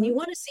 I mean, you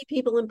want to see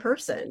people in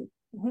person,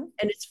 and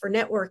it's for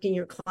networking.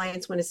 Your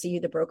clients want to see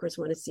you. The brokers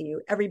want to see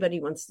you. Everybody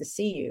wants to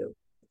see you.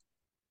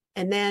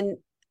 And then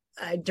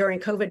during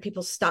COVID,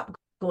 people stopped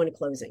going to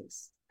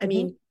closings. I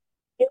mean,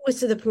 it was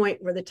to the point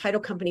where the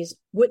title companies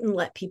wouldn't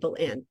let people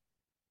in.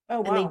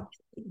 Oh, wow. And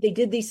they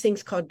did these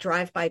things called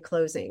drive-by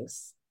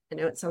closings. I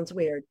know it sounds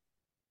weird,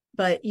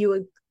 but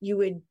you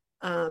would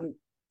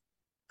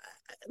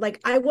like,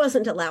 I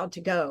wasn't allowed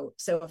to go.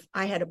 So if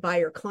I had a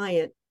buyer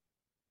client,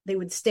 they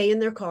would stay in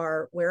their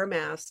car, wear a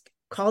mask,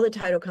 call the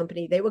title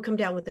company. They would come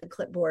down with a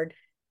clipboard,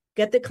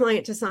 get the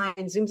client to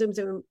sign,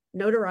 zoom,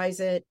 notarize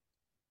it,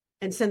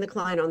 and send the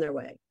client on their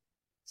way.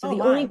 So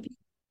the only people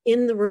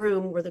in the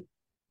room were the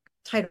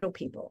title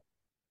people.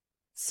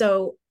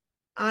 So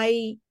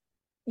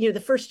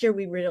the first year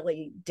we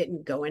really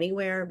didn't go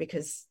anywhere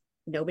because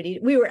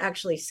we were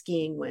actually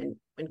skiing when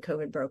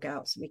COVID broke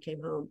out. So we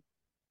came home.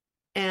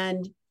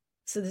 And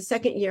so the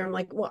second year I'm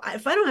like, well,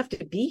 if I don't have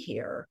to be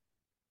here,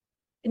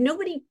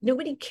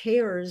 nobody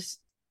cares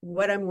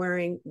what I'm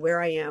wearing, where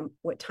I am,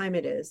 what time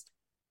it is.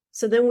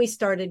 So then we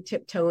started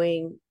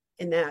tiptoeing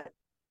in that,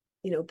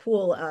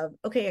 pool of,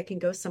 okay, I can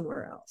go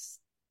somewhere else.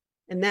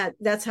 And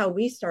that's how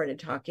we started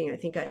talking. I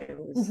think I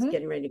was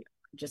getting ready to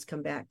just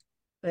come back.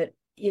 But,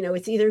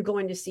 it's either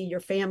going to see your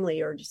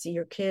family or to see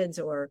your kids,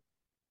 or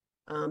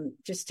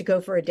just to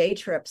go for a day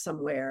trip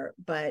somewhere.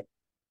 But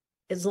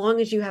as long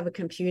as you have a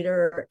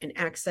computer and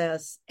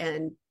access,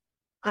 and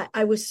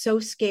I was so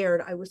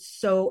scared. I was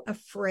so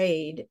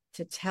afraid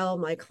to tell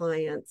my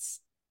clients,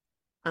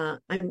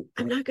 I'm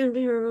not going to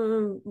be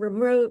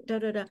remote,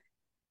 And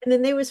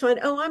then they would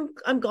find, oh,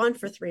 I'm gone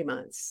for 3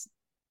 months.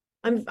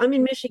 I'm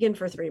in Michigan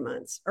for 3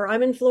 months, or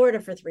I'm in Florida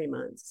for 3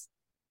 months.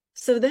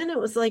 So then it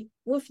was like,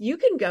 well, if you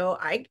can go,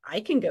 I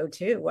can go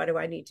too. Why do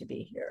I need to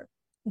be here?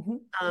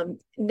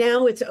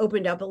 Now it's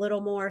opened up a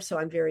little more. So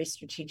I'm very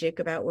strategic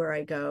about where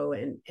I go.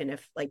 And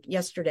if, like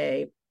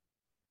yesterday,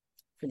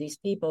 for these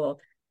people,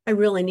 I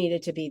really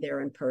needed to be there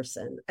in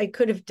person. I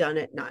could have done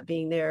it not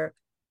being there,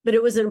 but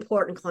it was an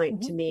important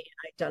client to me.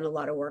 I'd done a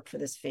lot of work for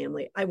this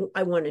family.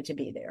 I wanted to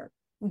be there.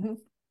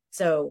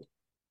 So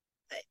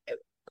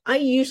I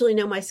usually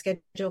know my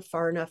schedule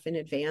far enough in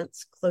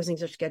advance.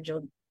 Closings are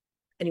scheduled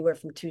anywhere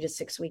from 2 to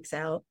 6 weeks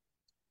out.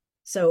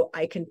 So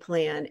I can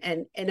plan.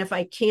 And if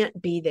I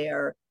can't be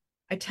there,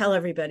 I tell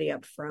everybody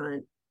up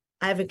front.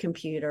 I have a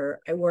computer.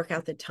 I work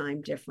out the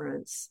time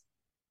difference.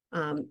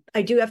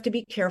 I do have to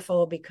be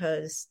careful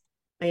because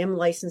I am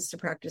licensed to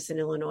practice in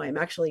Illinois. I'm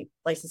actually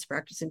licensed to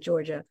practice in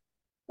Georgia.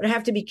 But I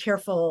have to be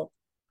careful.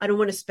 I don't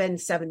want to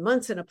spend 7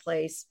 months in a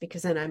place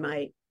because then I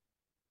might,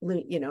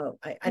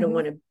 I don't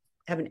want to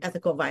have an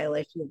ethical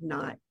violation of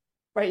not.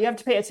 Right. You have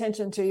to pay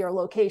attention to your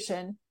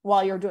location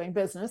while you're doing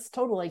business.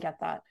 Totally get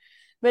that.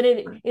 But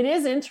it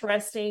is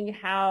interesting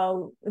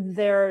how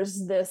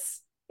there's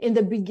this, in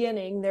the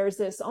beginning, there's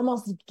this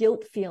almost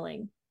guilt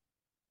feeling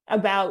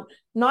about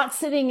not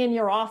sitting in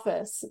your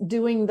office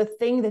doing the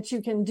thing that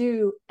you can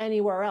do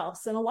anywhere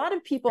else. And a lot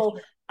of people,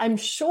 I'm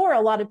sure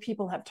a lot of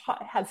people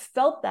have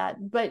felt that,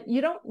 but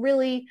you don't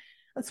really,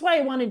 that's why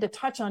I wanted to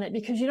touch on it,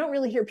 because you don't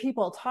really hear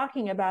people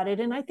talking about it.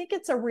 And I think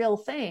it's a real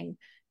thing,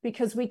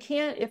 because we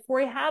can't, if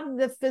we have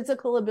the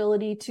physical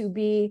ability to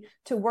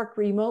work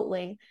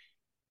remotely,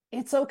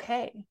 it's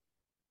okay.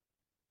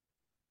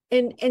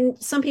 And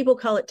some people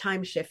call it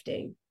time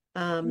shifting.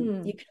 You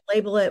can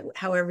label it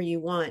however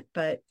you want,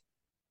 but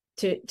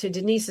to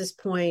Denise's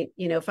point,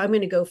 if I'm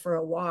going to go for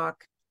a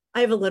walk,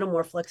 I have a little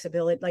more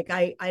flexibility. Like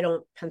I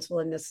don't pencil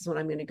in this is when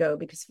I'm going to go,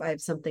 because if I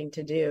have something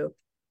to do.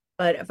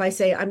 But if I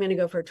say I'm going to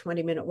go for a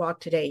 20-minute walk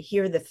today,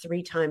 here are the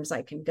 3 times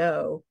I can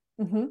go.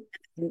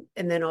 Mm-hmm.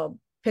 And then I'll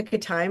pick a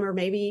time, or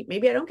maybe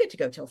I don't get to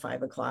go till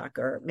 5:00,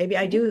 or maybe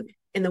I do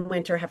in the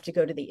winter have to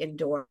go to the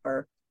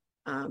indoor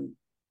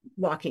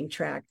walking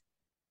track.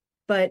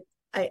 But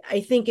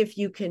I think if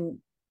you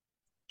can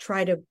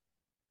try to,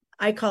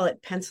 I call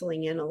it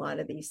penciling in a lot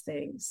of these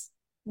things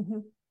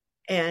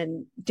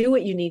and do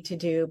what you need to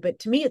do. But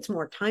to me, it's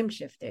more time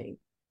shifting.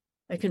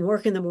 I can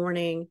work in the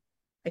morning.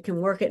 I can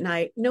work at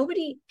night.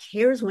 Nobody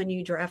cares when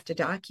you draft a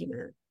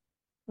document.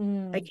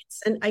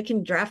 I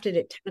can draft it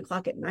at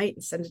 10:00 at night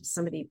and send it to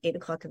somebody at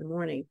 8:00 in the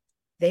morning.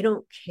 They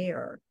don't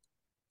care.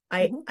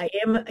 I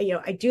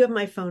do have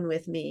my phone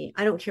with me.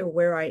 I don't care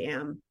where I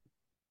am.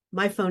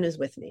 My phone is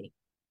with me.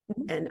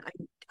 And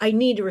I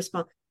need to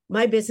respond.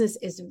 My business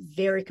is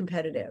very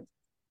competitive.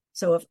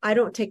 So if I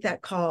don't take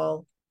that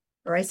call,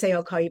 or I say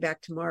I'll call you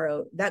back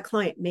tomorrow, that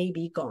client may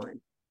be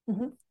gone.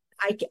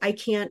 I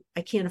can't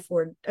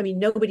afford,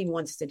 nobody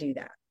wants to do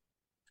that.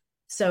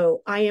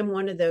 So I am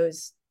one of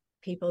those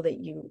people that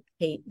you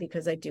hate,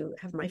 because I do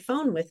have my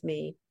phone with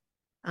me.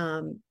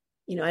 I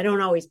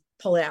don't always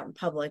pull it out in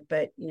public,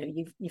 but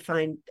you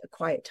find a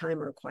quiet time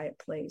or a quiet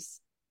place.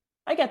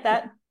 I get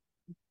that.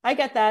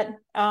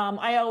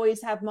 I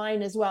always have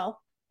mine as well.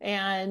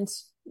 And,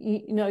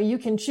 you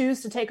can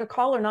choose to take a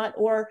call or not,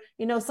 or,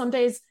 some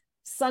days,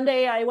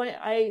 Sunday,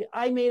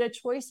 I made a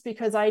choice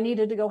because I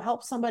needed to go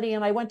help somebody.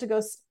 And I went to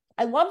go,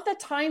 I love the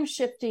time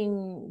shifting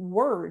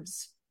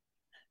words.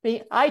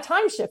 I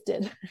time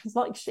shifted. It's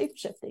like shape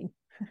shifting.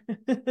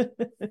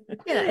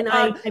 And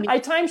I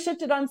time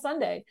shifted on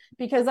Sunday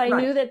because I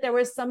knew that there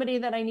was somebody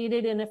that I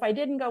needed. And if I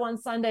didn't go on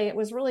Sunday, it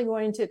was really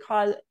going to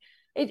cause,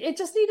 it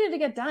just needed to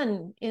get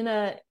done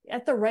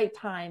at the right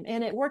time.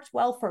 And it worked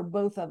well for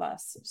both of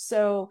us.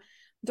 So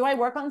do I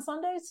work on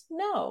Sundays?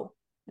 No.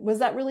 Was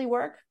that really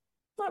work?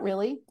 Not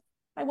really.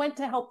 I went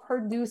to help her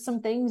do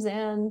some things,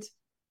 and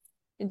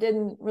it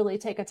didn't really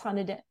take a ton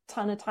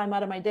of time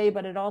out of my day,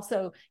 but it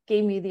also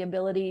gave me the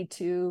ability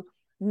to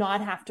not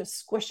have to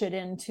squish it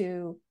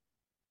into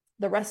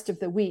the rest of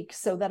the week,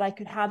 so that I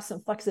could have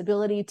some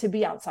flexibility to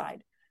be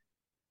outside.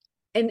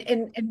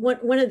 And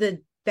one of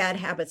the bad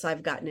habits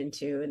I've gotten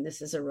into, and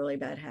this is a really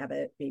bad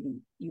habit, maybe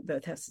you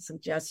both have some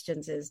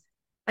suggestions, is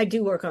I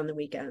do work on the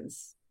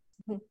weekends.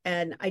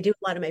 And I do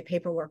a lot of my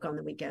paperwork on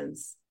the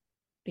weekends,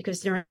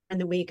 because during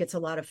the week it's a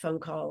lot of phone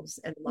calls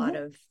and a lot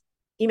of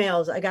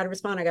emails. I got to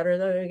respond. I got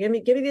to give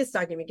me this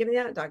document, give me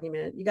that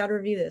document. You got to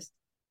review this.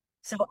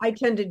 So I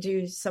tend to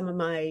do some of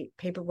my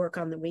paperwork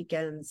on the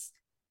weekends,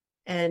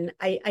 and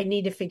I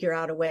need to figure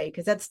out a way,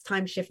 because that's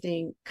time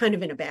shifting kind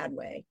of in a bad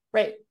way.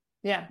 Right.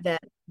 Yeah.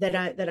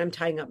 That I'm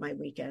tying up my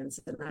weekends,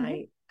 and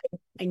I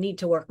need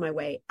to work my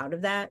way out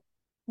of that.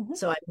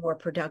 So I'm more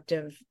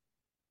productive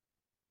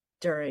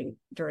during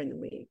the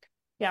week.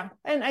 Yeah.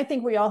 And I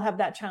think we all have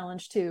that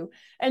challenge too.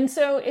 And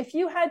so if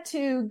you had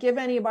to give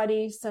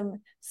anybody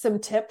some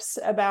tips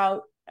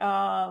about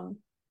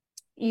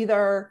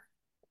either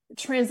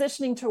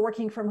transitioning to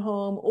working from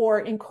home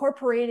or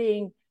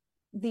incorporating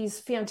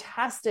these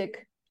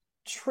fantastic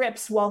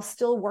trips while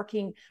still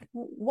working,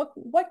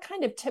 what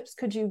kind of tips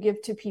could you give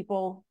to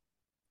people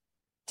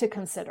to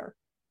consider?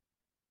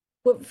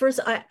 Well, first,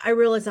 I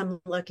realize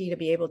I'm lucky to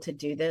be able to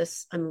do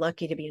this. I'm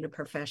lucky to be in a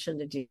profession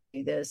to do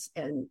this,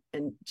 and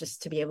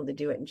just to be able to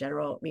do it in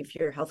general. If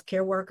you're a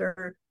healthcare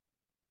worker,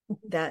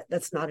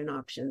 that's not an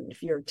option.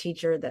 If you're a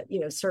teacher, that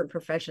certain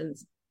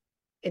professions,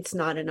 it's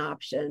not an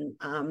option.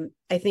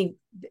 I think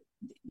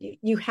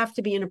you have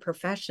to be in a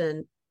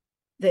profession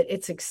that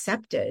it's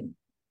accepted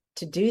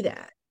to do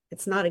that.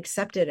 It's not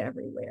accepted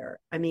everywhere.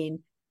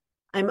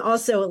 I'm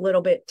also a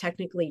little bit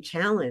technically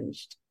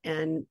challenged,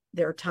 and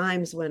there are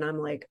times when I'm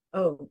like,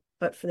 oh,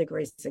 but for the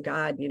grace of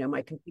God,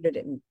 my computer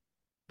didn't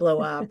blow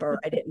up, or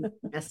I didn't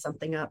mess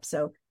something up.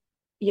 So,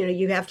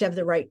 you have to have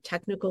the right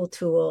technical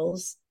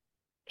tools.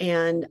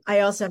 And I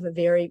also have a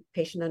very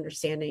patient,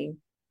 understanding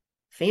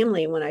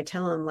family. When I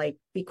tell them, like,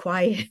 be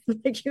quiet,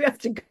 like, you have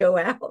to go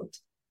out.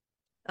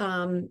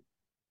 And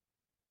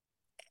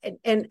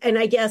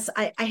I guess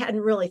I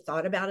hadn't really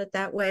thought about it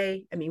that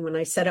way. When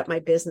I set up my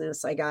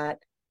business, I got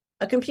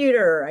a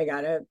computer, I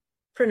got a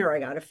printer, I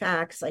got a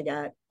fax, I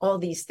got all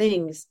these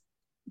things.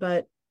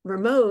 But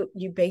remote,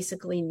 you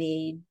basically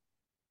need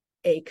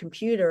a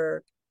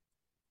computer,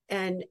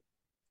 and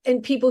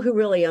people who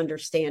really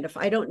understand if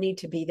I don't need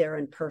to be there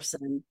in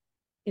person.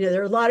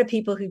 There are a lot of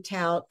people who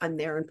tout, I'm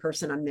there in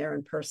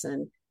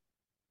person.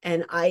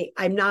 And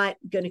I'm not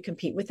going to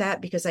compete with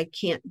that because I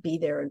can't be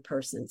there in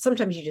person.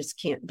 Sometimes you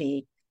just can't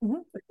be.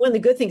 Mm-hmm. One of the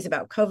good things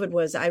about COVID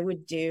was I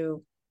would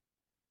do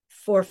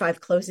 4 or 5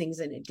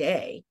 closings in a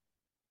day,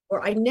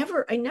 or I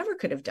never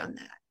could have done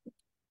that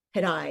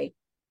had I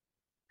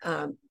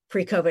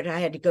pre-COVID. I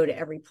had to go to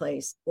every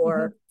place, or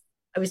mm-hmm.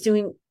 I was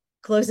doing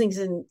closings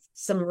in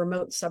some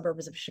remote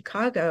suburbs of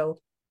Chicago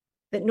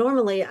that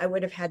normally I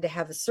would have had to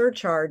have a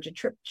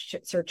trip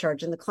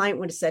surcharge, and the client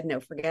would have said, no,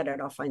 forget it,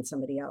 I'll find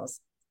somebody else.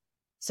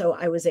 So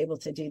I was able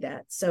to do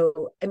that.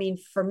 So, I mean,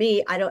 for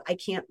me, I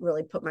can't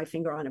really put my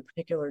finger on a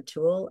particular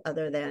tool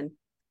other than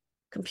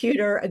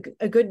computer,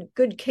 a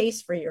good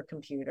case for your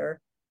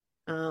computer,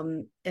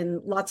 and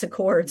lots of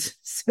cords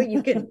so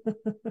you can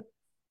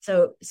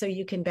so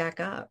you can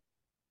back up.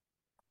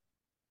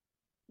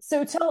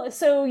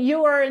 So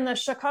you are in the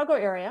Chicago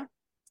area,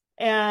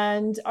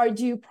 and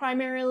do you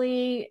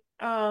primarily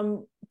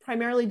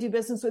do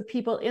business with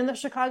people in the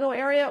Chicago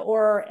area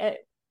or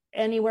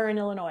anywhere in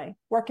Illinois?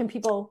 Where can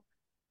people,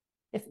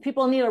 if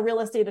people need a real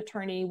estate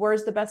attorney,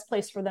 where's the best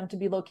place for them to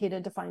be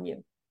located to find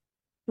you?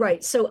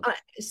 Right. So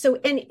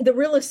the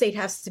real estate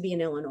has to be in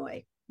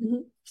Illinois.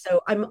 Mm-hmm.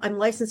 So I'm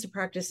licensed to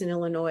practice in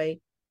Illinois.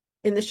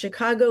 In the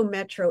Chicago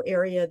metro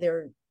area,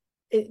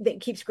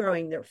 it keeps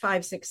growing. There are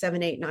 5, 6,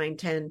 7, 8, 9,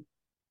 10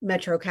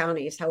 metro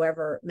counties,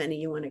 however many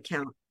you want to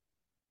count.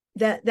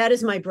 That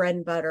is my bread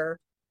and butter.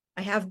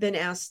 I have been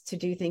asked to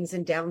do things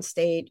in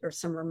downstate or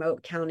some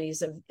remote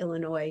counties of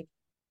Illinois.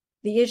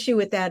 The issue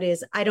with that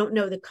is I don't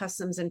know the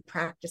customs and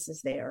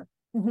practices there.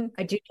 Mm-hmm.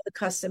 I do know the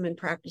custom and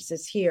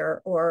practices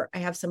here, or I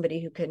have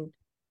somebody who can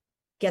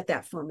get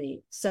that for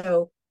me.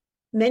 So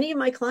many of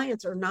my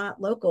clients are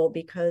not local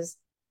because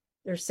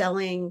they're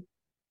selling,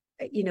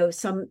 a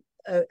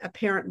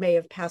parent may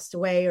have passed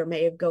away or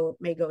may go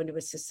into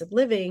assisted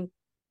living,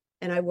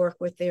 and I work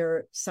with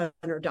their son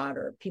or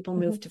daughter. People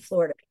move mm-hmm. to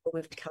Florida, people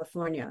move to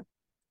California,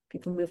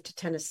 people move to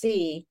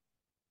Tennessee.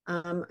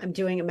 I'm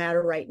doing a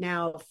matter right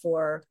now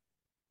for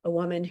a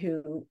woman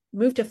who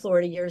moved to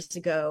Florida years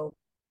ago,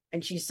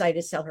 and she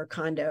decided to sell her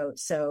condo.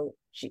 So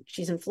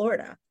she's in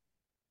Florida,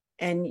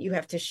 and you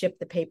have to ship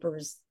the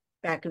papers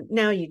back.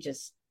 Now I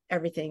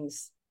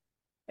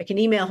can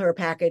email her a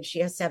package. She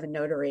has to have a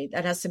notary.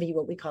 That has to be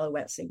what we call a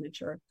wet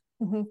signature.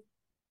 Mm-hmm.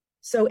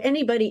 So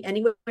anybody,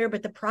 anywhere,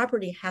 but the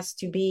property has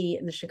to be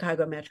in the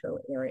Chicago metro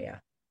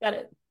area. Got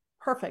it.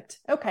 Perfect.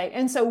 Okay.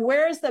 And so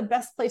where is the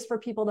best place for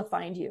people to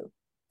find you?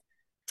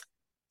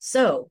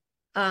 So,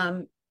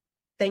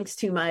 thanks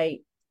to my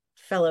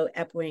fellow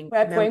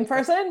Epwing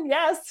person.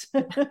 Yes.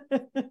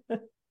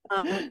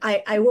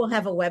 I will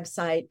have a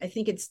website. I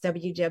think it's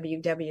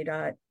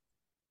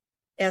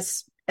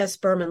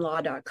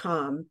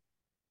www.sbermanlaw.com.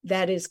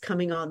 That is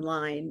coming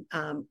online.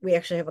 We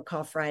actually have a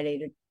call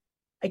Friday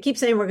I keep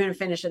saying we're going to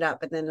finish it up,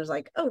 but then there's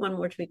like, one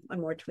more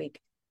tweak.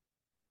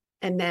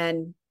 And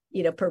then,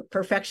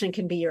 perfection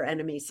can be your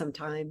enemy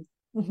sometime.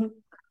 Mm-hmm.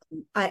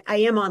 I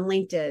am on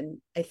LinkedIn.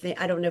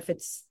 I don't know if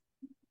it's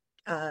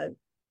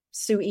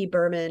Sue E.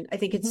 Berman. I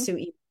think it's mm-hmm. Sue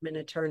E. Berman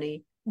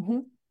attorney, mm-hmm.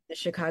 the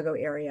Chicago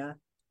area.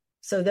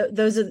 So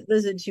those are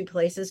the 2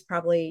 places.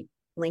 Probably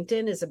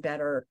LinkedIn is a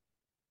better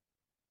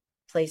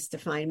place to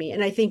find me.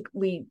 And I think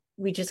we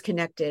just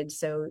connected.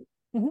 So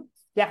mm-hmm.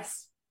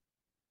 Yes.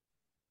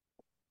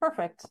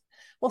 Perfect.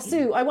 Well,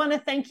 Sue, I want to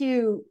thank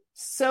you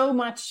so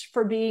much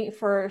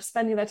for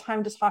spending the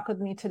time to talk with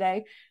me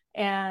today.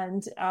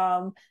 And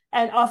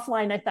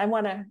offline, I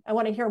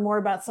want to hear more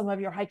about some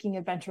of your hiking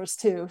adventures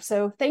too.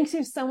 So thank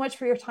you so much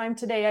for your time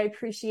today. I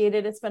appreciate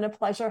it. It's been a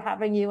pleasure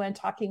having you and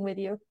talking with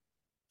you.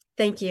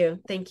 Thank you.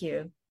 Thank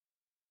you.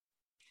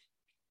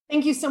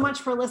 Thank you so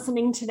much for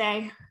listening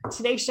today.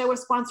 Today's show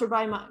is sponsored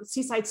by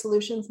Seaside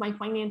Solutions, my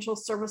financial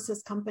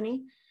services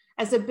company.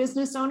 As a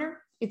business owner,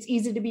 it's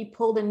easy to be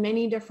pulled in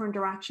many different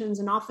directions,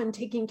 and often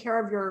taking care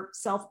of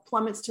yourself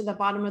plummets to the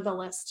bottom of the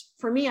list.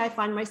 For me, I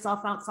find myself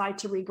outside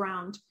to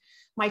reground.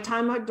 My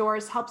time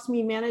outdoors helps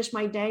me manage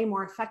my day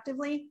more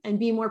effectively and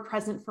be more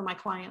present for my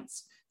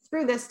clients.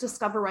 Through this,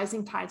 Discover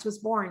Rising Tides was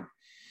born.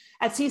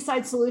 At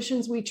Seaside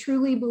Solutions, we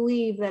truly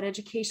believe that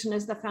education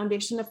is the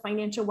foundation of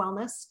financial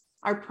wellness.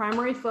 Our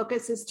primary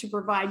focus is to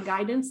provide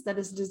guidance that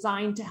is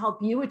designed to help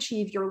you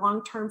achieve your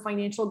long-term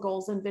financial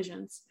goals and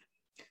visions.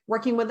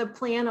 Working with a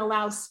plan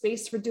allows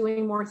space for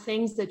doing more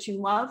things that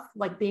you love,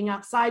 like being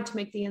outside to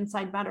make the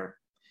inside better.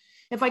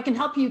 If I can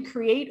help you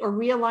create or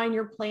realign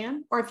your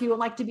plan, or if you would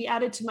like to be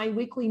added to my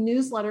weekly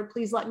newsletter,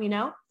 please let me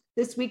know.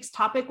 This week's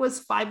topic was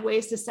 5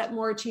 ways to set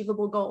more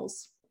achievable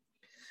goals.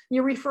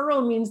 Your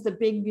referral means the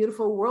big,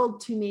 beautiful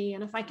world to me.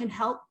 And if I can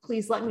help,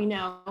 please let me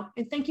know.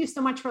 And thank you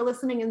so much for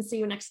listening, and see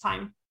you next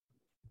time.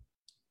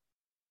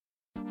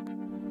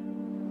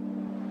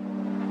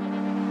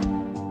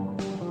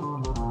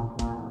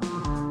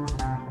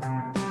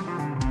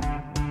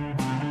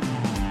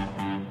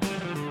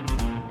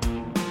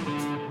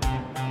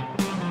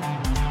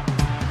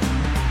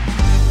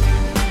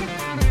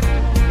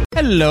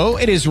 Hello,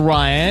 it is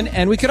Ryan,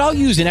 and we could all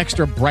use an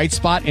extra bright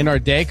spot in our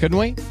day, couldn't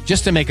we?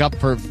 Just to make up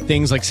for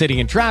things like sitting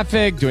in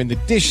traffic, doing the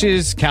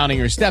dishes, counting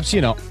your steps,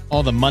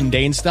 all the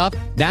mundane stuff.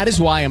 That is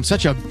why I'm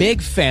such a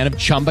big fan of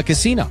Chumba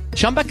Casino.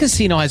 Chumba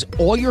Casino has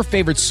all your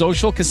favorite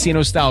social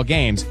casino style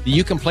games that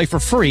you can play for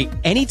free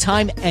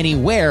anytime,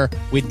 anywhere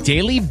with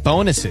daily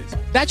bonuses.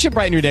 That should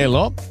brighten your day a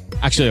little.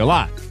 Actually, a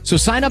lot. So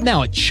sign up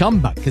now at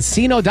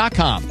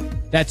ChumbaCasino.com.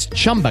 That's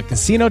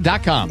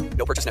ChumbaCasino.com.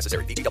 No purchase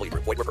necessary. VGW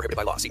Group. Void where prohibited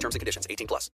by law. See terms and conditions. 18+.